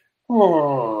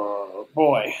 Oh,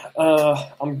 boy.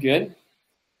 I'm good.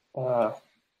 Done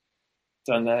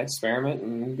that experiment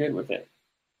and I'm good with it.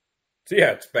 So,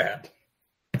 yeah, it's bad.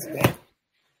 It's bad.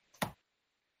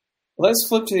 Let's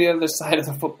flip to the other side of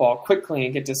the football quickly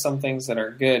and get to some things that are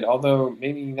good, although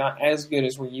maybe not as good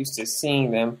as we're used to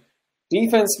seeing them.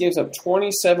 Defense gives up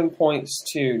 27 points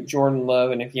to Jordan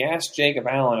Love, and if you ask Jacob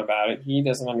Allen about it, he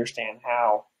doesn't understand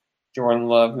how Jordan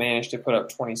Love managed to put up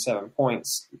 27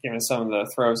 points, given some of the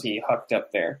throws he hucked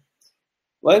up there.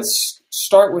 Let's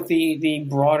start with the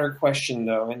broader question,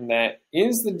 though, in that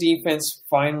is the defense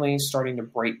finally starting to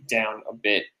break down a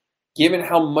bit, given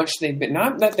how much they've been?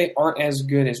 Not that they aren't as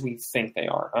good as we think they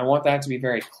are. I want that to be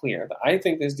very clear. I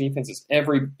think this defense is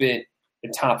every bit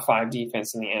the top 5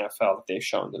 defense in the NFL that they've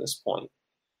shown to this point.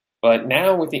 But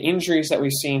now with the injuries that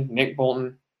we've seen, Nick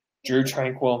Bolton, Drew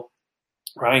Tranquill,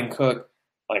 Ryan Cook,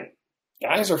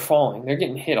 guys are falling. They're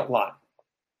getting hit a lot.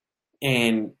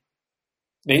 And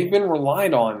they've been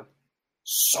relied on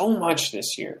so much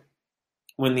this year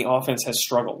when the offense has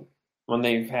struggled, when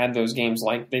they've had those games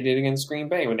like they did against Green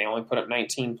Bay when they only put up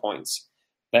 19 points.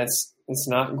 It's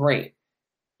not great.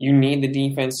 You need the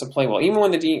defense to play well. Even when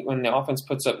the offense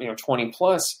puts up 20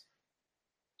 plus,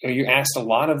 you asked a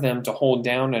lot of them to hold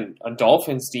down a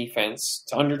Dolphins defense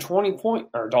to under 20 points,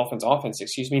 or Dolphins offense,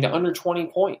 to under 20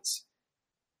 points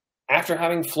after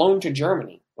having flown to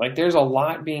Germany. There's a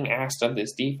lot being asked of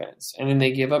this defense. And then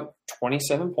they give up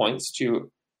 27 points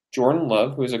to Jordan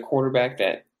Love, who is a quarterback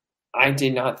that I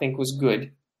did not think was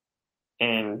good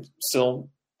and still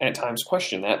at times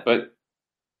question that, but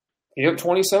he have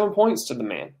 27 points to the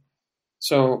man.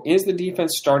 So is the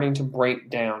defense starting to break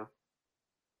down?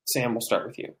 Sam, we'll start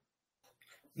with you.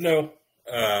 No,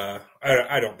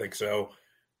 I don't think so.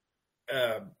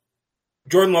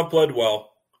 Jordan Love played well.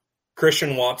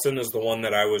 Christian Watson is the one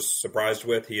that I was surprised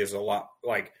with. He is a lot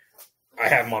I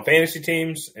have him on fantasy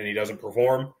teams, and he doesn't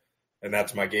perform, and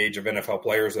that's my gauge of NFL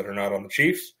players that are not on the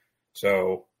Chiefs.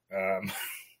 So,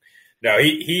 no,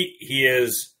 he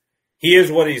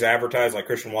is what he's advertised.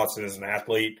 Christian Watson is an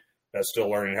athlete that's still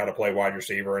learning how to play wide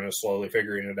receiver and is slowly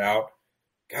figuring it out.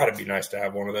 God, it'd be nice to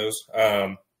have one of those.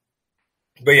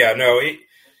 But yeah, no,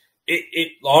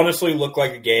 it honestly looked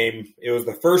like a game. It was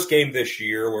the first game this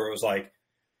year where it was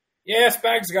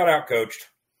Spags got outcoached.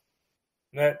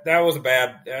 That was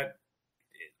bad.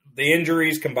 The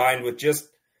injuries combined with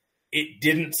it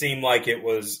didn't seem like it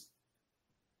was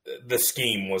the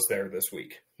scheme was there this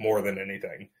week more than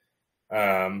anything.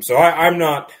 So I'm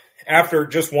not, after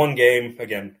just one game,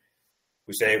 again,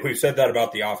 we've said that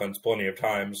about the offense plenty of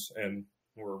times, and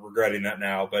we're regretting that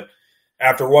now. But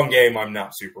after one game, I'm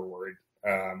not super worried.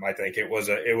 I think it was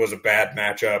a bad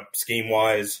matchup scheme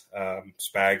wise.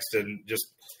 Spags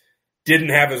didn't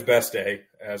have his best day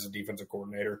as a defensive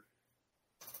coordinator.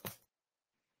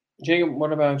 Jacob,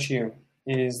 what about you?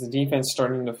 Is the defense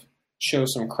starting to show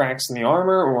some cracks in the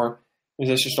armor, or is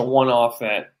this just a one-off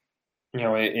that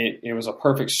it was a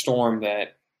perfect storm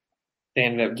that they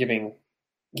ended up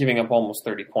giving up almost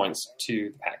 30 points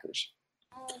to the Packers?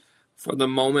 For the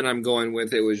moment, I'm going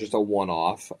with it was just a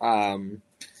one-off.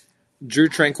 Drew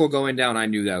Tranquill going down, I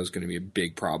knew that was going to be a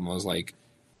big problem. I was like,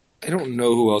 I don't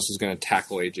know who else is going to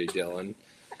tackle A.J. Dillon.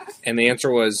 And the answer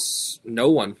was no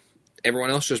one. Everyone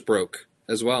else just broke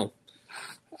as well.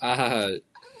 I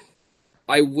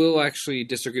will actually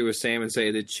disagree with Sam and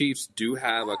say the Chiefs do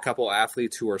have a couple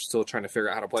athletes who are still trying to figure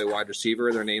out how to play wide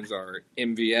receiver. Their names are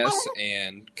MVS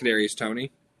and Kadarius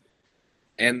Toney.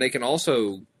 And they can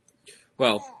also,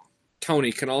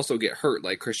 Toney can also get hurt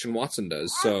like Christian Watson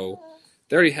does. So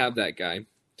they already have that guy.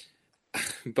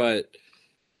 But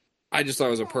I just thought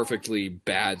it was a perfectly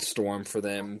bad storm for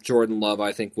them. Jordan Love,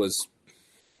 I think, was...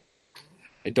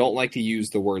 I don't like to use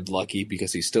the word lucky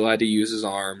because he still had to use his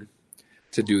arm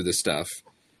to do the stuff.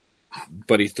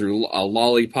 But he threw a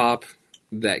lollipop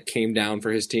that came down for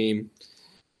his team.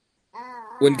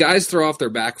 When guys throw off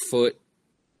their back foot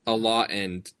a lot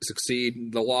and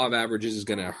succeed, the law of averages is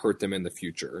going to hurt them in the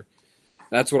future.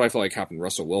 That's what I feel like happened to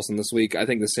Russell Wilson this week. I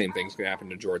think the same thing's going to happen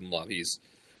to Jordan Love. He's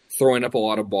throwing up a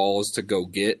lot of balls to go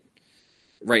get.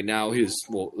 Right now, against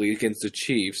the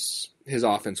Chiefs, his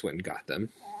offense went and got them.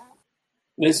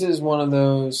 This is one of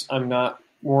those I'm not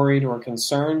worried or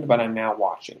concerned, but I'm now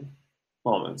watching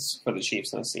moments for the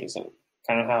Chiefs this season.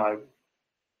 Kind of how I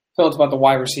felt about the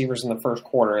wide receivers in the first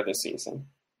quarter of the season.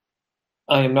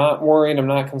 I am not worried, I'm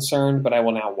not concerned, but I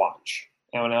will now watch.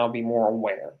 I will now be more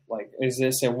aware. Is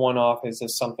this a one-off? Is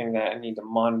this something that I need to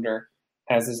monitor?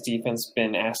 Has this defense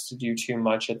been asked to do too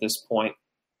much at this point?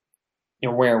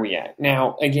 Where are we at?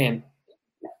 Now, again,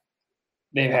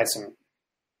 they've had some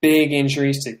big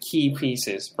injuries to key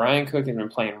pieces. Brian Cook has been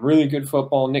playing really good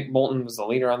football. Nick Bolton was the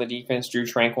leader on the defense. Drew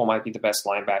Tranquill might be the best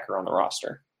linebacker on the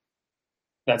roster.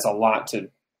 That's a lot to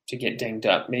get dinged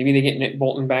up. Maybe they get Nick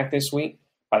Bolton back this week.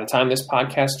 By the time this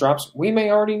podcast drops, we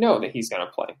may already know that he's going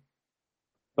to play.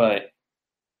 But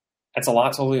that's a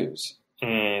lot to lose.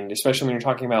 And especially when you're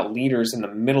talking about leaders in the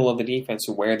middle of the defense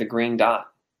who wear the green dot.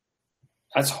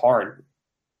 That's hard.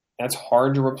 That's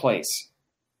hard to replace.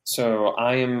 So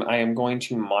I am going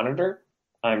to monitor.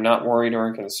 I'm not worried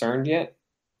or concerned yet,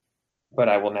 but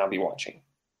I will now be watching.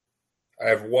 I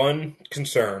have one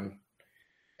concern,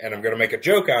 and I'm going to make a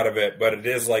joke out of it, but it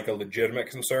is like a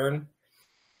legitimate concern.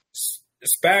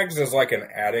 Spags is like an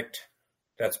addict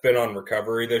that's been on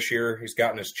recovery this year. He's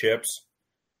gotten his chips.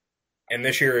 And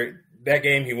this year, that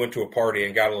game, he went to a party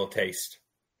and got a little taste.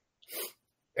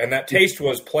 And that taste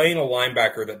was playing a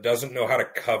linebacker that doesn't know how to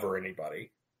cover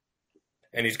anybody.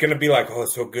 And he's going to be like, oh,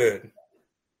 it's so good.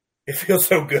 It feels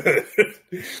so good.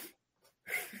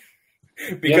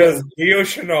 Because Leo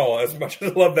Chenal, as much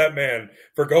as I love that man,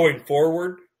 for going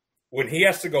forward, when he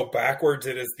has to go backwards,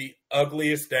 it is the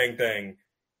ugliest dang thing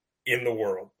in the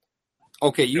world.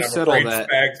 Okay, you said all that.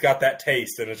 Spags got that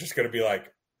taste, and it's just going to be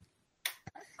like,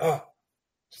 oh,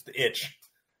 just the itch.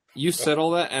 You said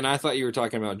all that, and I thought you were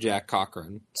talking about Jack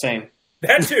Cochran. Same.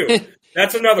 That too.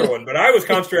 That's another one. But I was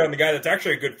concentrating on the guy that's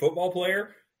actually a good football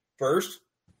player first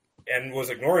and was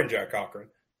ignoring Jack Cochran.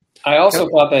 I also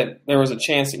thought that there was a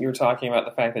chance that you were talking about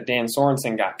the fact that Dan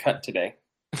Sorensen got cut today.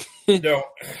 No.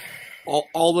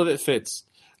 All of it fits.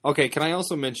 Okay, can I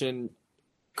also mention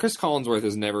Chris Collinsworth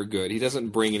is never good. He doesn't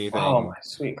bring anything my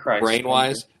sweet Christ,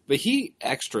 brain-wise, but he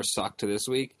extra sucked this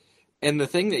week. And the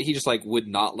thing that he just would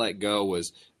not let go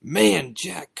was, man,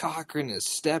 Jack Cochran has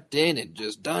stepped in and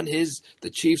just done the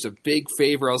Chiefs a big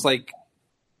favor. I was like,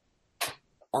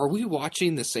 are we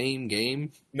watching the same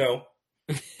game? No.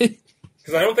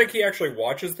 Because I don't think he actually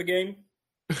watches the game.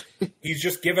 He's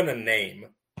just given a name.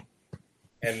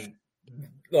 And,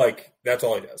 that's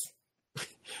all he does.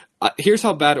 Here's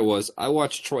how bad it was. I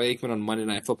watched Troy Aikman on Monday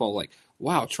Night Football. Like,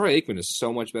 wow, Troy Aikman is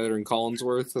so much better than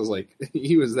Collinsworth. I was like,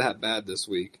 he was that bad this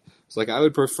week. It's like, I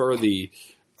would prefer the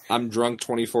I'm drunk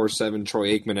 24/7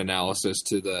 Troy Aikman analysis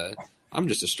to the I'm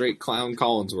just a straight clown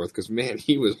Collinsworth, because, man,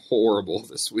 he was horrible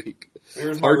this week.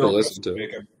 Hard to listen to.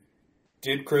 Jacob.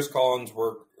 Did Chris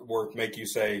Collinsworth make you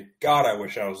say, God, I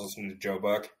wish I was listening to Joe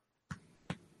Buck?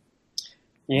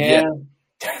 Yeah.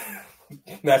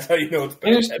 That's how you know it's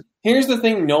bad. Here's the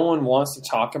thing no one wants to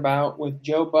talk about with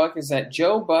Joe Buck is that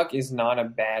Joe Buck is not a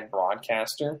bad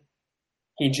broadcaster.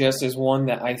 He just is one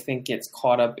that I think gets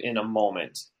caught up in a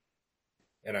moment.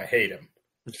 And I hate him.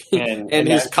 And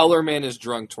his color man is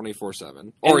drunk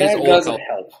 24/7. Or his that old doesn't color.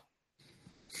 help.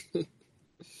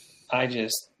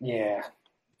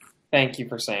 Thank you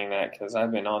for saying that, because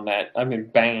I've been on that. I've been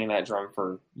banging that drum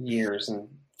for years and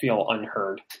feel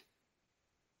unheard.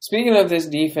 Speaking of this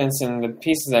defense and the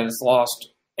pieces that it's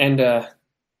lost and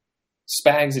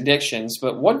Spags addictions,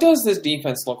 but what does this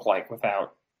defense look like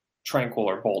without Tranquil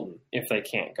or Bolton if they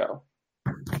can't go?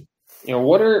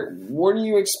 What are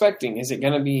you expecting? Is it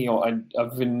going to be a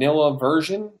vanilla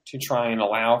version to try and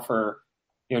allow for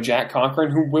Jack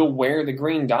Cochran, who will wear the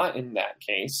green dot in that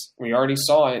case? We already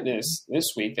saw it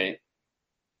this week that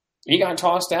he got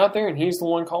tossed out there and he's the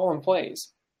one calling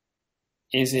plays.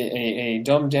 Is it a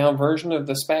dumbed down version of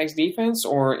the Spags defense,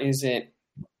 or is it,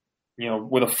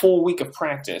 with a full week of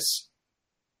practice,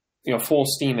 full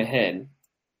steam ahead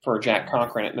for Jack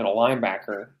Cochran at middle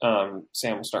linebacker?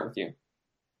 Sam, we'll start with you.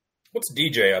 What's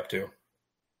DJ up to?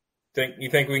 You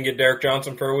think we can get Derek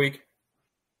Johnson for a week?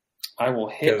 I will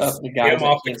hit up the guys. Him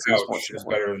off the couch is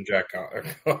better than Jack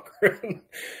Cochran.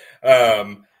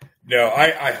 No,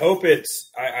 I hope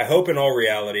I hope in all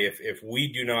reality, if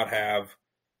we do not have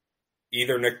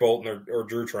either Nick Bolton or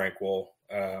Drew Tranquil,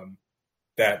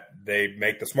 that they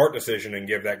make the smart decision and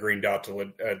give that green dot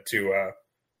to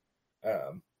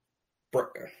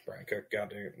Brian Cook. God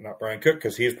dang it, not Brian Cook,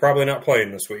 because he's probably not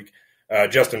playing this week.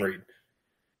 Justin Reed.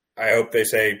 I hope they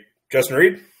say, Justin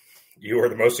Reed, you are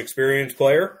the most experienced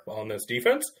player on this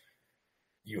defense.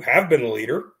 You have been the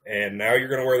leader, and now you're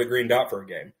going to wear the green dot for a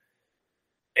game.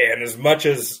 And as much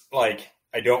as, I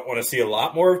don't want to see a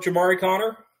lot more of Jamari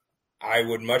Connor, I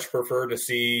would much prefer to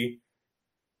see,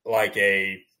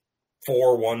 a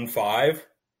 4-1-5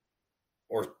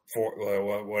 or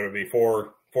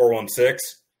 4-1-6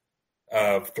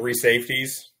 of three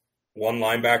safeties, one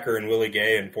linebacker and Willie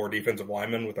Gay, and four defensive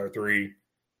linemen with our three.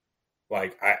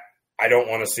 I don't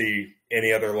want to see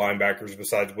any other linebackers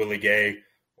besides Willie Gay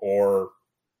or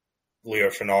Leo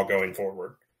Chenal going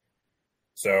forward.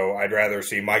 So I'd rather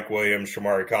see Mike Williams,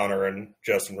 Shamari Connor, and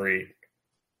Justin Reed,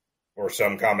 or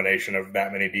some combination of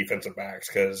that many defensive backs.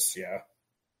 Because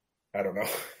I don't know,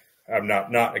 I'm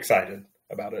not excited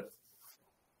about it.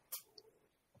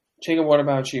 Jacob, what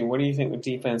about you? What do you think the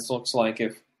defense looks like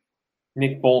if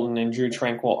Nick Bolton and Drew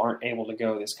Tranquil aren't able to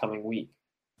go this coming week?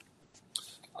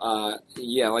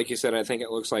 Like you said, I think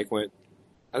it looks like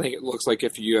I think it looks like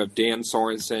if you have Dan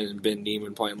Sorensen and Ben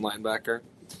Neiman playing linebacker.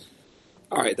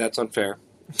 All right, that's unfair.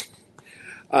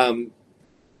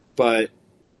 But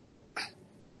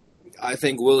I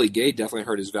think Willie Gay definitely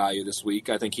hurt his value this week.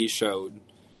 I think he showed,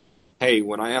 hey,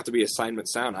 when I have to be assignment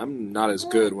sound, I'm not as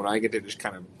good. When I get to just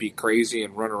kind of be crazy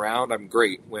and run around, I'm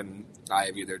great. When I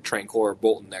have either Tranquil or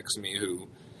Bolton next to me, who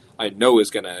I know is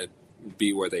going to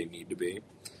be where they need to be.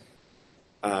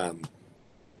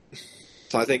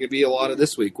 So I think it'd be a lot of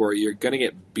this week where you're going to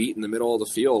get beat in the middle of the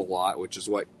field a lot, which is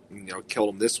what killed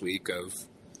him this week. Of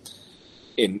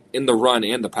in the run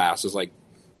and the passes, like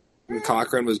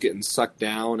Cochran was getting sucked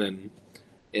down and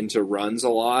into runs a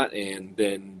lot, and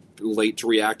then late to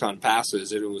react on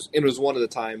passes. It was one of the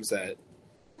times that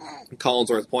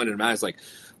Collinsworth pointed him out. He's like,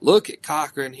 "Look at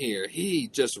Cochran here. He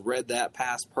just read that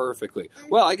pass perfectly."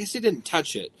 Well, I guess he didn't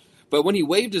touch it, but when he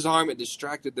waved his arm, it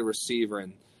distracted the receiver,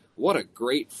 and what a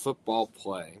great football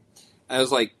play. I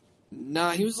was like,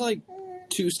 nah, he was like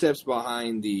 2 steps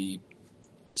behind the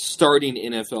starting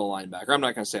NFL linebacker. I'm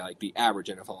not going to say like the average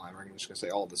NFL linebacker. I'm just going to say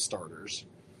all the starters.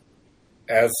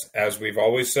 As we've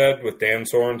always said with Dan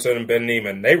Sorensen and Ben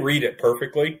Neiman, they read it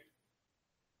perfectly,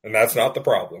 and that's not the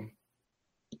problem.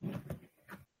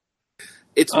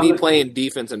 It's me playing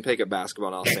defense and pickup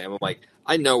basketball now, Sam. I'm like,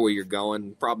 I know where you're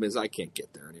going. Problem is I can't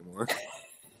get there anymore.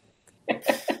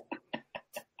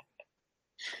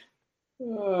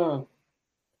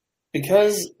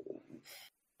 Because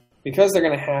they're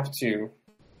going to have to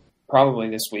probably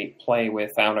this week play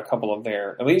without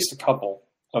at least a couple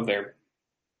of their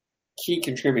key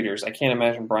contributors. I can't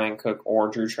imagine Brian Cook or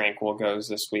Drew Tranquil goes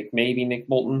this week. Maybe Nick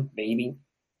Bolton, maybe.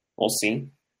 We'll see.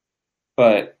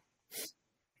 But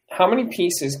how many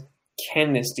pieces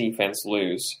can this defense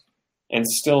lose and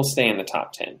still stay in the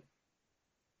top 10?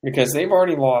 Because they've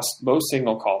already lost both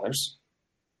signal callers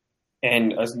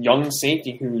and a young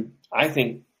safety who I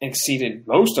think exceeded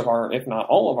most of our, if not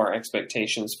all of our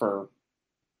expectations for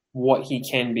what he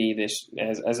can be this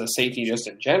as a safety just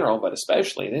in general, but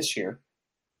especially this year.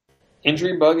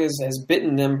 Injury bug has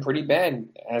bitten them pretty bad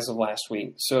as of last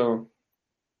week. So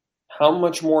how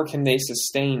much more can they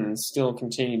sustain and still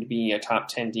continue to be a top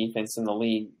 10 defense in the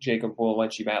league? Jacob, will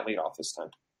let you bat lead off this time.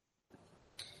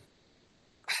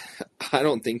 I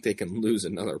don't think they can lose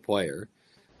another player.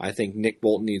 I think Nick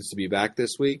Bolton needs to be back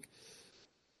this week.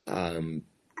 I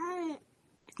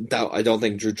don't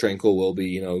think Drew Tranquil will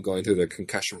be, going through the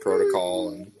concussion protocol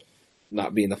and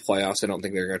not be in the playoffs. I don't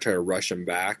think they're going to try to rush him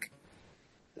back.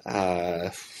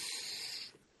 But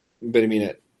I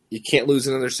mean, you can't lose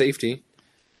another safety.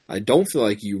 I don't feel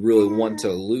like you really want to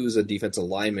lose a defensive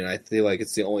lineman. I feel like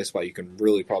it's the only spot you can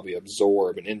really probably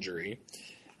absorb an injury.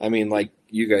 I mean, like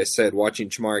you guys said, watching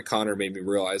Chamari Connor made me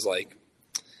realize, like,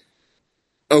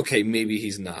 okay, maybe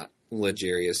he's not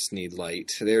L'Jarius Sneed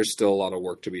light. There's still a lot of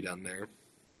work to be done there.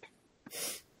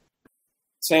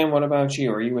 Sam, what about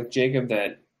you? Are you with Jacob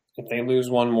that if they lose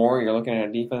one more, you're looking at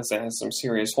a defense that has some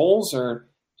serious holes, or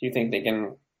do you think they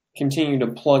can continue to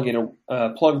plug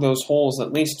those holes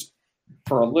at least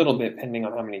for a little bit, depending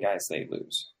on how many guys they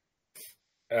lose?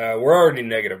 We're already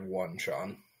 -1,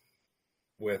 Shawn,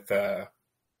 with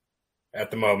at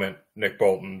the moment Nick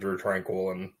Bolton, Drew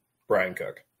Tranquil, and Brian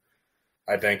Cook.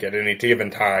 I think at any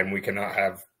given time we cannot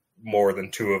have more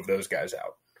than 2 of those guys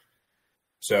out.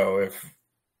 So if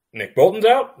Nick Bolton's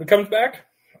out and comes back,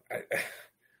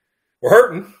 we're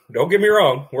hurting. Don't get me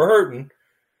wrong, we're hurting.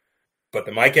 But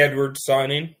the Mike Edwards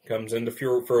signing comes into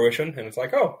fruition, and it's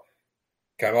like, oh,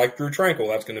 kind of like Drew Tranquil,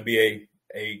 that's going to be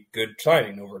a good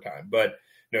signing over time. But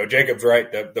no, Jacob's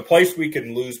right. The place we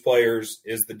can lose players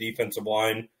is the defensive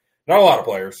line. Not a lot of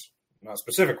players, not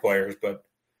specific players, but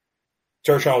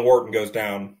Tershawn Wharton goes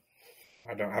down.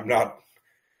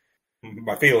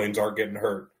 My feelings aren't getting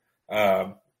hurt.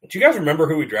 Do you guys remember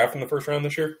who we drafted in the first round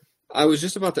this year? I was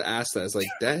just about to ask that. It's like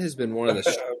that has been one of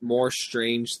the more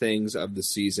strange things of the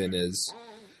season is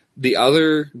the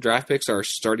other draft picks are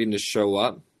starting to show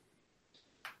up,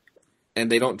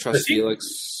 and they don't trust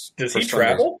Felix. Does he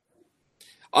travel?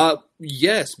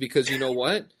 Yes, because you know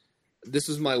what? This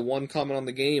is my one comment on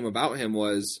the game about him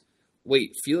was,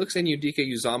 wait, Felix and Udika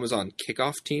Uzama's on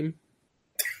kickoff team?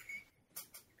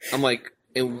 I'm like,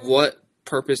 and what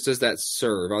purpose does that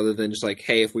serve other than just like,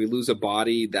 hey, if we lose a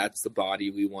body, that's the body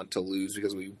we want to lose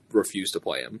because we refuse to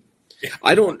play him?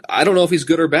 I don't know if he's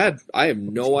good or bad. I have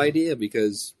no idea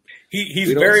because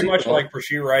he's very much like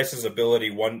Rasheed Rice's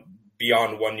ability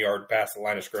beyond 1 yard past the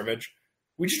line of scrimmage.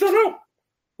 We just don't know.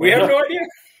 We have no idea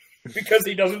because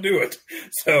he doesn't do it.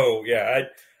 So yeah,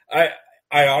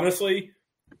 I honestly,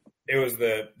 it was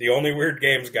the only weird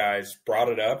games guys brought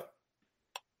it up,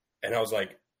 and I was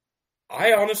like,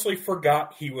 I honestly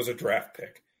forgot he was a draft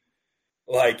pick.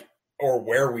 Like, or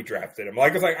where we drafted him.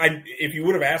 Like, it's like, if you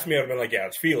would have asked me, I'd have been like, yeah,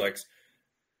 it's Felix.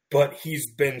 But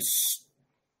he's been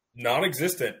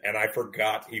non-existent, and I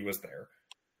forgot he was there.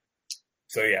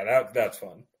 So, yeah, that's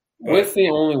fun. But, with the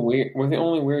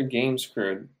only weird games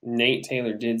crew, Nate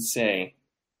Taylor did say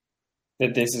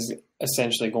that this is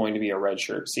essentially going to be a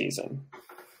redshirt season.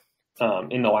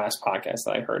 In the last podcast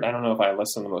that I heard, I don't know if I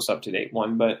listened to the most up-to-date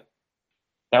one, but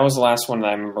that was the last one that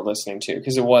I remember listening to,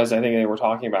 because it was, I think they were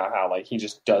talking about how like he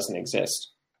just doesn't exist.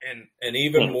 And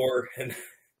even more, and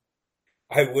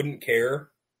I wouldn't care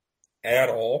at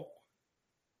all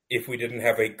if we didn't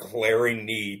have a glaring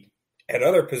need at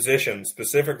other positions,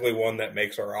 specifically one that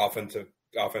makes our offense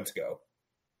go.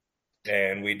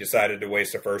 And we decided to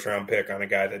waste a first-round pick on a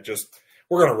guy that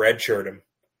we're going to redshirt him.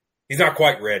 He's not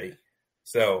quite ready.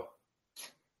 So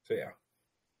yeah.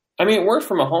 I mean, it worked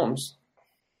for Mahomes.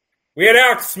 We had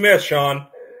Alex Smith, Shawn.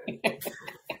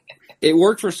 It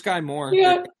worked for Sky Moore.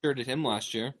 Yeah. They redshirted him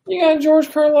last year. You got George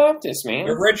Karlaftis, man.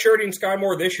 They're redshirting Sky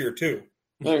Moore this year, too.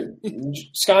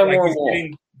 Sky Moore he's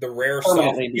getting the rare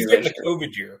soft. He's getting the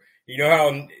COVID year. You know how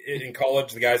in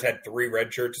college the guys had 3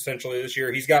 red shirts essentially this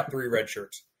year? He's got 3 red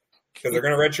shirts. Because they're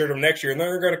going to redshirt him next year, and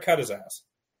they're going to cut his ass.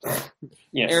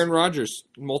 Yes. Aaron Rodgers,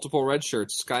 multiple red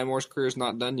shirts. Sky Moore's career is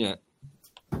not done yet.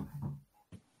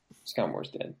 Sky Moore's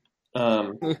dead.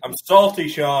 I'm salty,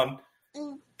 Shawn.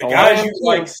 The guys you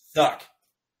like suck.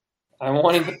 I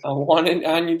wanted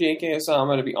Anyudike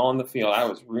Osama to be on the field. I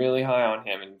was really high on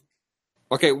him. And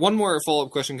Okay, one more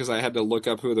follow-up question because I had to look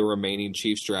up who the remaining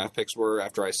Chiefs draft picks were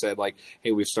after I said, like,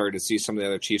 hey, we've started to see some of the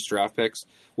other Chiefs draft picks.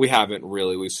 We haven't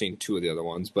really. We've seen 2 of the other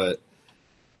ones. But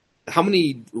how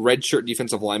many redshirt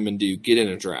defensive linemen do you get in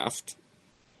a draft?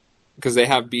 Because they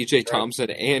have B.J. Thompson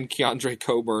and Keandre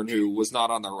Coburn, who was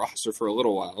not on the roster for a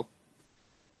little while.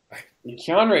 the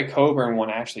Keandre Coburn one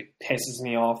actually pisses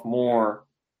me off more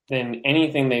than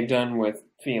anything they've done with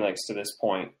Felix to this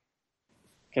point.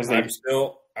 Because I'm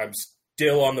still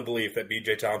on the belief that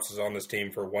B.J. Thompson is on this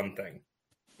team for one thing,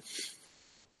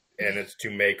 and it's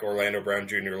to make Orlando Brown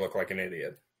Jr. look like an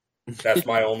idiot. That's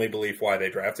my only belief why they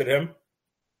drafted him.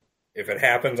 If it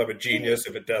happens, I'm a genius.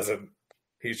 If it doesn't,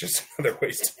 he's just another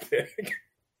wasted pick.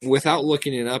 Without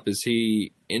looking it up, is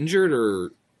he injured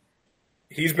or?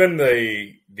 He's been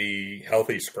the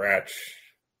healthy scratch,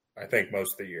 I think,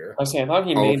 most of the year. I thought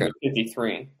he made the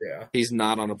 53. Yeah. He's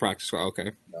not on a practice squad.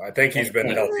 Okay. No, I think he's been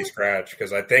the healthy scratch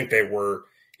because I think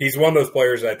he's one of those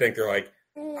players that I think they're like,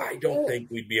 I don't think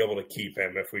we'd be able to keep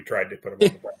him if we tried to put him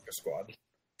on the practice squad.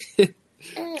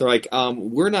 They're like,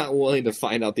 we're not willing to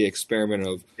find out the experiment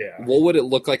of what would it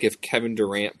look like if Kevin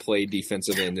Durant played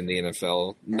defensive end in the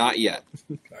NFL? Not yet.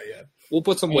 Not yet. We'll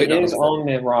put some weight on him. He is on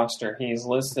the roster. He's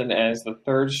listed as the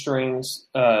third string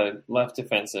left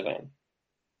defensive end.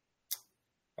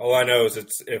 All I know is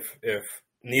if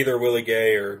neither Willie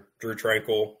Gay or Drew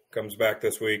Tranquil comes back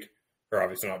this week, or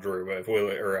obviously not Drew, but if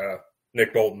Willie or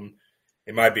Nick Bolton,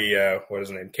 it might be what is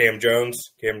his name? Cam Jones.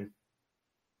 Is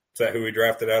that who we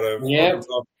drafted out of? Yeah.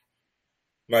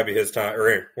 Might be his time.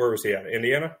 Or where was he at?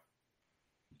 Indiana?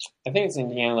 I think it's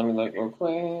Indiana. Let me look real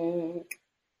quick.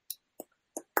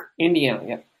 Indiana,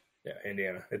 yeah. Yeah,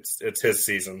 Indiana. It's his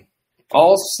season.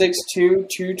 All 6'2",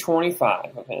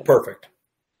 225 of him. Perfect.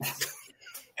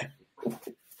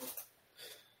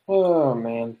 Oh,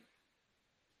 man.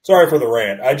 Sorry for the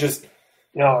rant.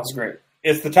 No, it's great.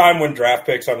 It's the time when draft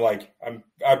picks,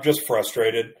 I'm just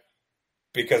frustrated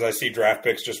because I see draft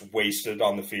picks just wasted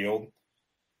on the field.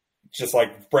 Just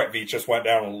like Brett Veach just went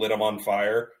down and lit them on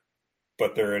fire,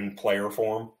 but they're in player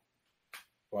form.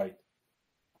 Like,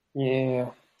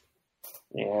 yeah.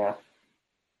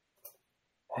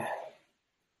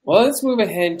 Well, let's move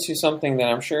ahead to something that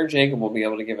I'm sure Jacob will be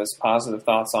able to give us positive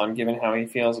thoughts on, given how he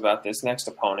feels about this next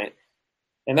opponent.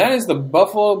 And that is the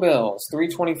Buffalo Bills,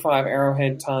 3:25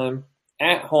 Arrowhead time,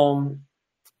 at home.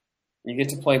 You get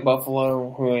to play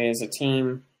Buffalo, who is a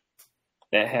team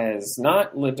that has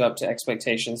not lived up to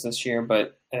expectations this year,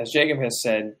 but as Jacob has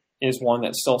said, is one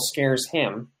that still scares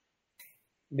him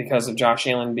because of Josh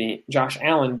Allen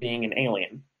being an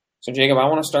alien. So, Jacob, I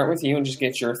want to start with you and just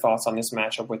get your thoughts on this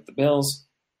matchup with the Bills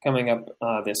coming up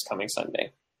this coming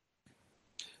Sunday.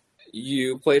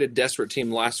 You played a desperate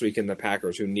team last week in the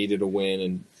Packers who needed a win,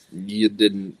 and you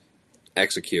didn't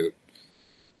execute.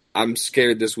 I'm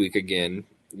scared this week again,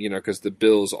 because the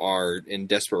Bills are in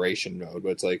desperation mode.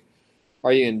 But it's like,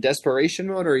 are you in desperation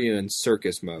mode or are you in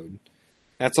circus mode?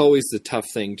 That's always the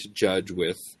tough thing to judge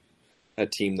with a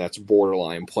team that's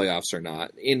borderline playoffs or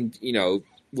not. And,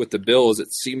 with the Bills,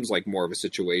 it seems like more of a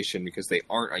situation because they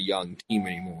aren't a young team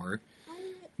anymore.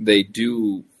 They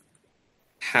do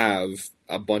have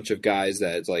a bunch of guys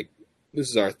that it's like, this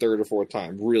is our third or fourth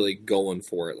time really going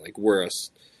for it. Like, we're a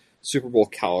Super Bowl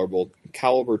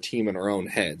caliber team in our own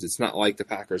heads. It's not like the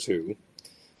Packers who,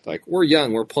 like, we're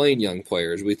young, we're playing young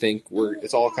players. We think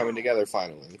it's all coming together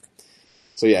finally.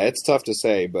 So, yeah, it's tough to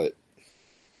say, but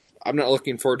I'm not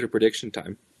looking forward to prediction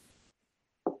time.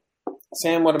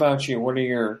 Sam, what about you? What are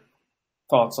your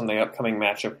thoughts on the upcoming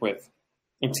matchup with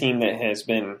a team that has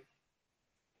been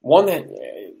one that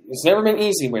has never been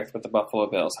easy with the Buffalo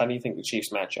Bills? How do you think the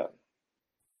Chiefs match up?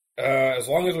 As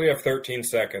long as we have 13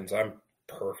 seconds, I'm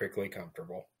perfectly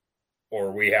comfortable.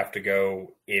 Or we have to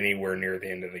go anywhere near the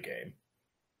end of the game.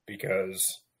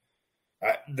 Because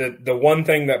the one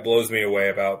thing that blows me away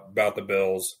about the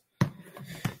Bills,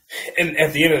 and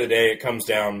at the end of the day,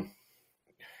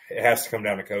 it has to come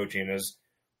down to coaching, is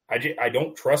I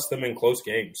don't trust them in close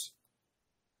games.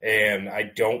 And I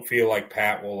don't feel like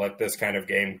Pat will let this kind of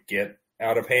game get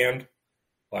out of hand.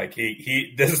 Like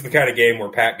this is the kind of game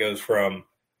where Pat goes from,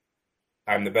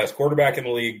 I'm the best quarterback in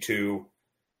the league, to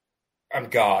I'm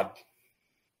God,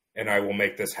 and I will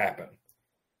make this happen.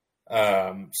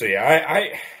 So yeah,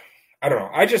 I don't know.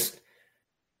 I just,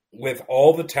 with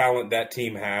all the talent that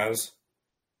team has,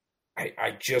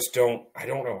 I just don't. I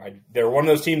don't know. They're one of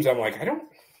those teams. I'm like, I don't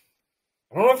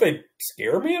know if they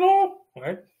scare me at all.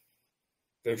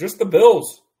 They're just the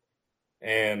Bills,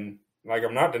 and like,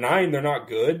 I'm not denying they're not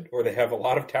good or they have a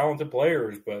lot of talented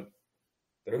players, but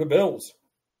they're the Bills.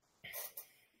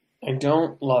 I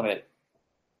don't love it.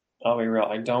 I'll be real.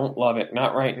 I don't love it.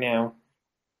 Not right now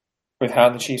with how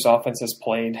the Chiefs' offense has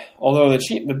played. Although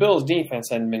the Bills' defense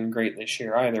hadn't been great this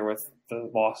year either, with the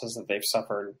losses that they've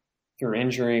suffered through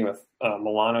injury, with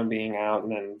Milano being out,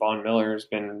 and then Von Miller's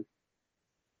been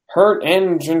hurt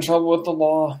and in trouble with the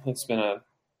law. It's been a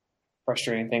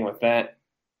frustrating thing with that.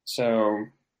 So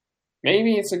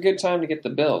maybe it's a good time to get the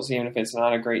Bills, even if it's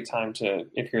not a great time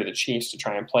if you're the Chiefs, to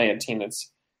try and play a team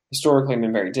that's historically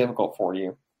been very difficult for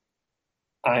you.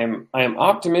 I am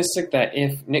optimistic that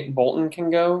if Nick Bolton can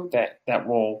go, that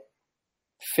will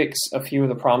fix a few of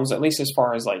the problems, at least as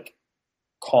far as like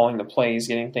calling the plays,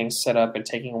 getting things set up, and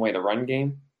taking away the run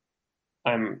game.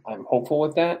 I'm hopeful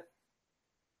with that,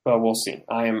 but we'll see.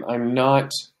 I'm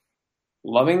not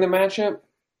loving the matchup.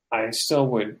 I still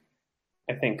would,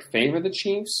 I think, favor the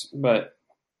Chiefs, but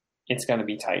it's going to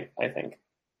be tight, I think.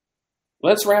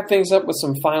 Let's wrap things up with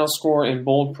some final score and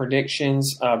bold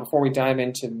predictions. Before we dive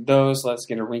into those, let's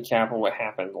get a recap of what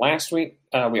happened last week.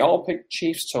 We all picked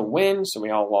Chiefs to win, so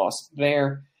we all lost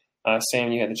there.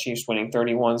 Sam, you had the Chiefs winning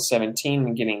 31-17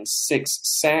 and getting 6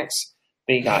 sacks.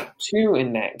 They got 2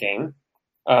 in that game.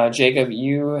 Jacob,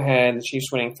 you had the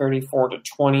Chiefs winning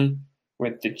 34-20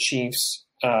 with the Chiefs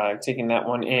taking that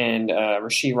one, and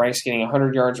Rashee Rice getting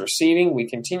 100 yards receiving. We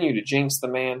continue to jinx the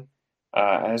man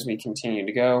as we continue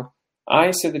to go.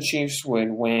 I said the Chiefs would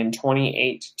win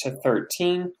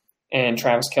 28-13, and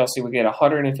Travis Kelce would get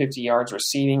 150 yards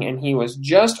receiving, and he was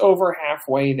just over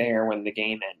halfway there when the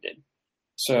game ended.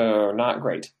 So, not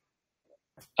great.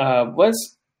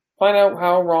 Let's find out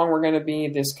how wrong we're going to be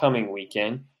this coming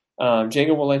weekend.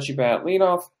 Jacob will let you bat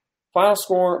leadoff. Final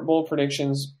score, bold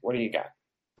predictions. What do you got?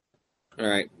 All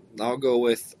right. I'll go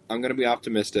with, I'm going to be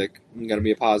optimistic. I'm going to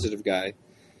be a positive guy,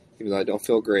 even though I don't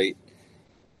feel great.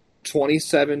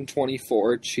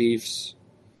 27-24 Chiefs.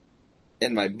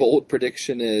 And my bold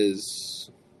prediction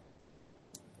is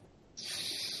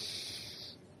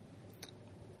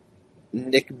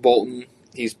Nick Bolton.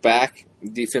 He's back.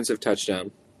 Defensive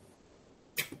touchdown.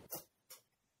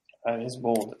 That is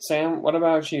bold. Sam, what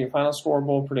about you? Final score,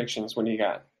 bold predictions. What do you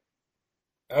got?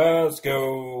 Let's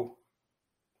go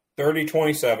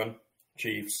 30-27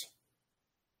 Chiefs.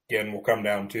 Again, we'll come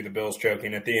down to the Bills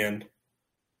choking at the end.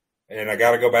 And I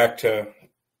got to go back to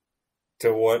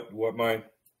what my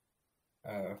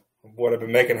what I've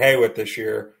been making hay with this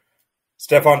year.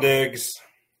 Stephon Diggs,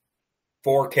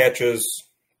 4 catches,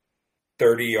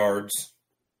 30 yards,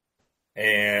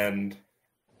 and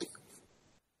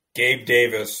Gabe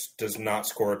Davis does not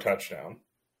score a touchdown.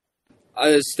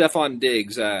 Stephon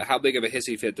Diggs, how big of a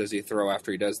hissy fit does he throw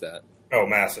after he does that? Oh,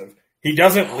 massive. He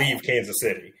doesn't leave Kansas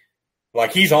City.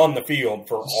 Like, he's on the field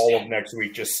for all of next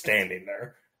week just standing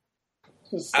there.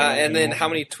 And then how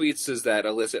many tweets does that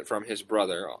elicit from his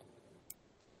brother?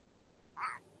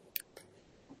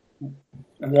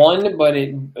 One, but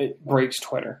it breaks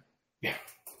Twitter. Yeah.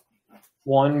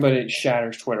 One, but it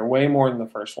shatters Twitter way more than the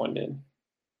first one did.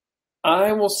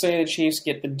 I will say the Chiefs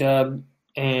get the dub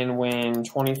and win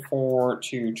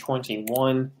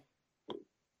 24-21.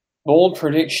 Bold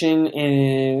prediction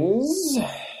is,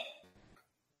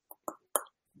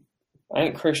 I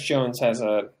think Chris Jones has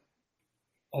a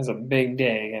has a big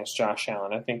day against Josh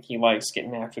Allen. I think he likes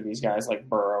getting after these guys like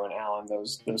Burrow and Allen,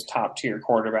 those top tier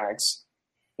quarterbacks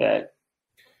that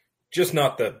just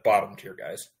not the bottom tier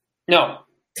guys. No,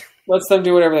 lets them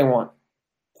do whatever they want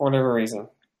for whatever reason.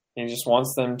 He just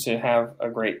wants them to have a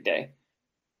great day.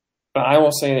 But I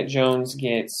will say that Jones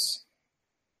gets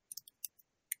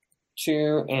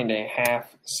 2.5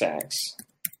 sacks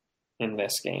in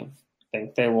this game.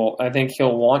 I think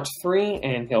he'll want 3,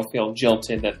 and he'll feel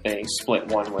jilted that they split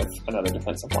one with another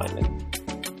defensive lineman.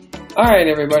 All right,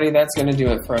 everybody, that's going to do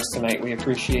it for us tonight. We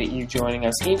appreciate you joining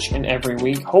us each and every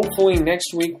week. Hopefully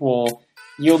next week will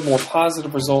yield more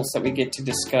positive results that we get to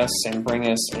discuss and bring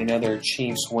us another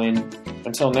Chiefs win.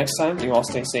 Until next time, you all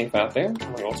stay safe out there,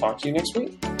 and we will talk to you next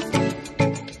week.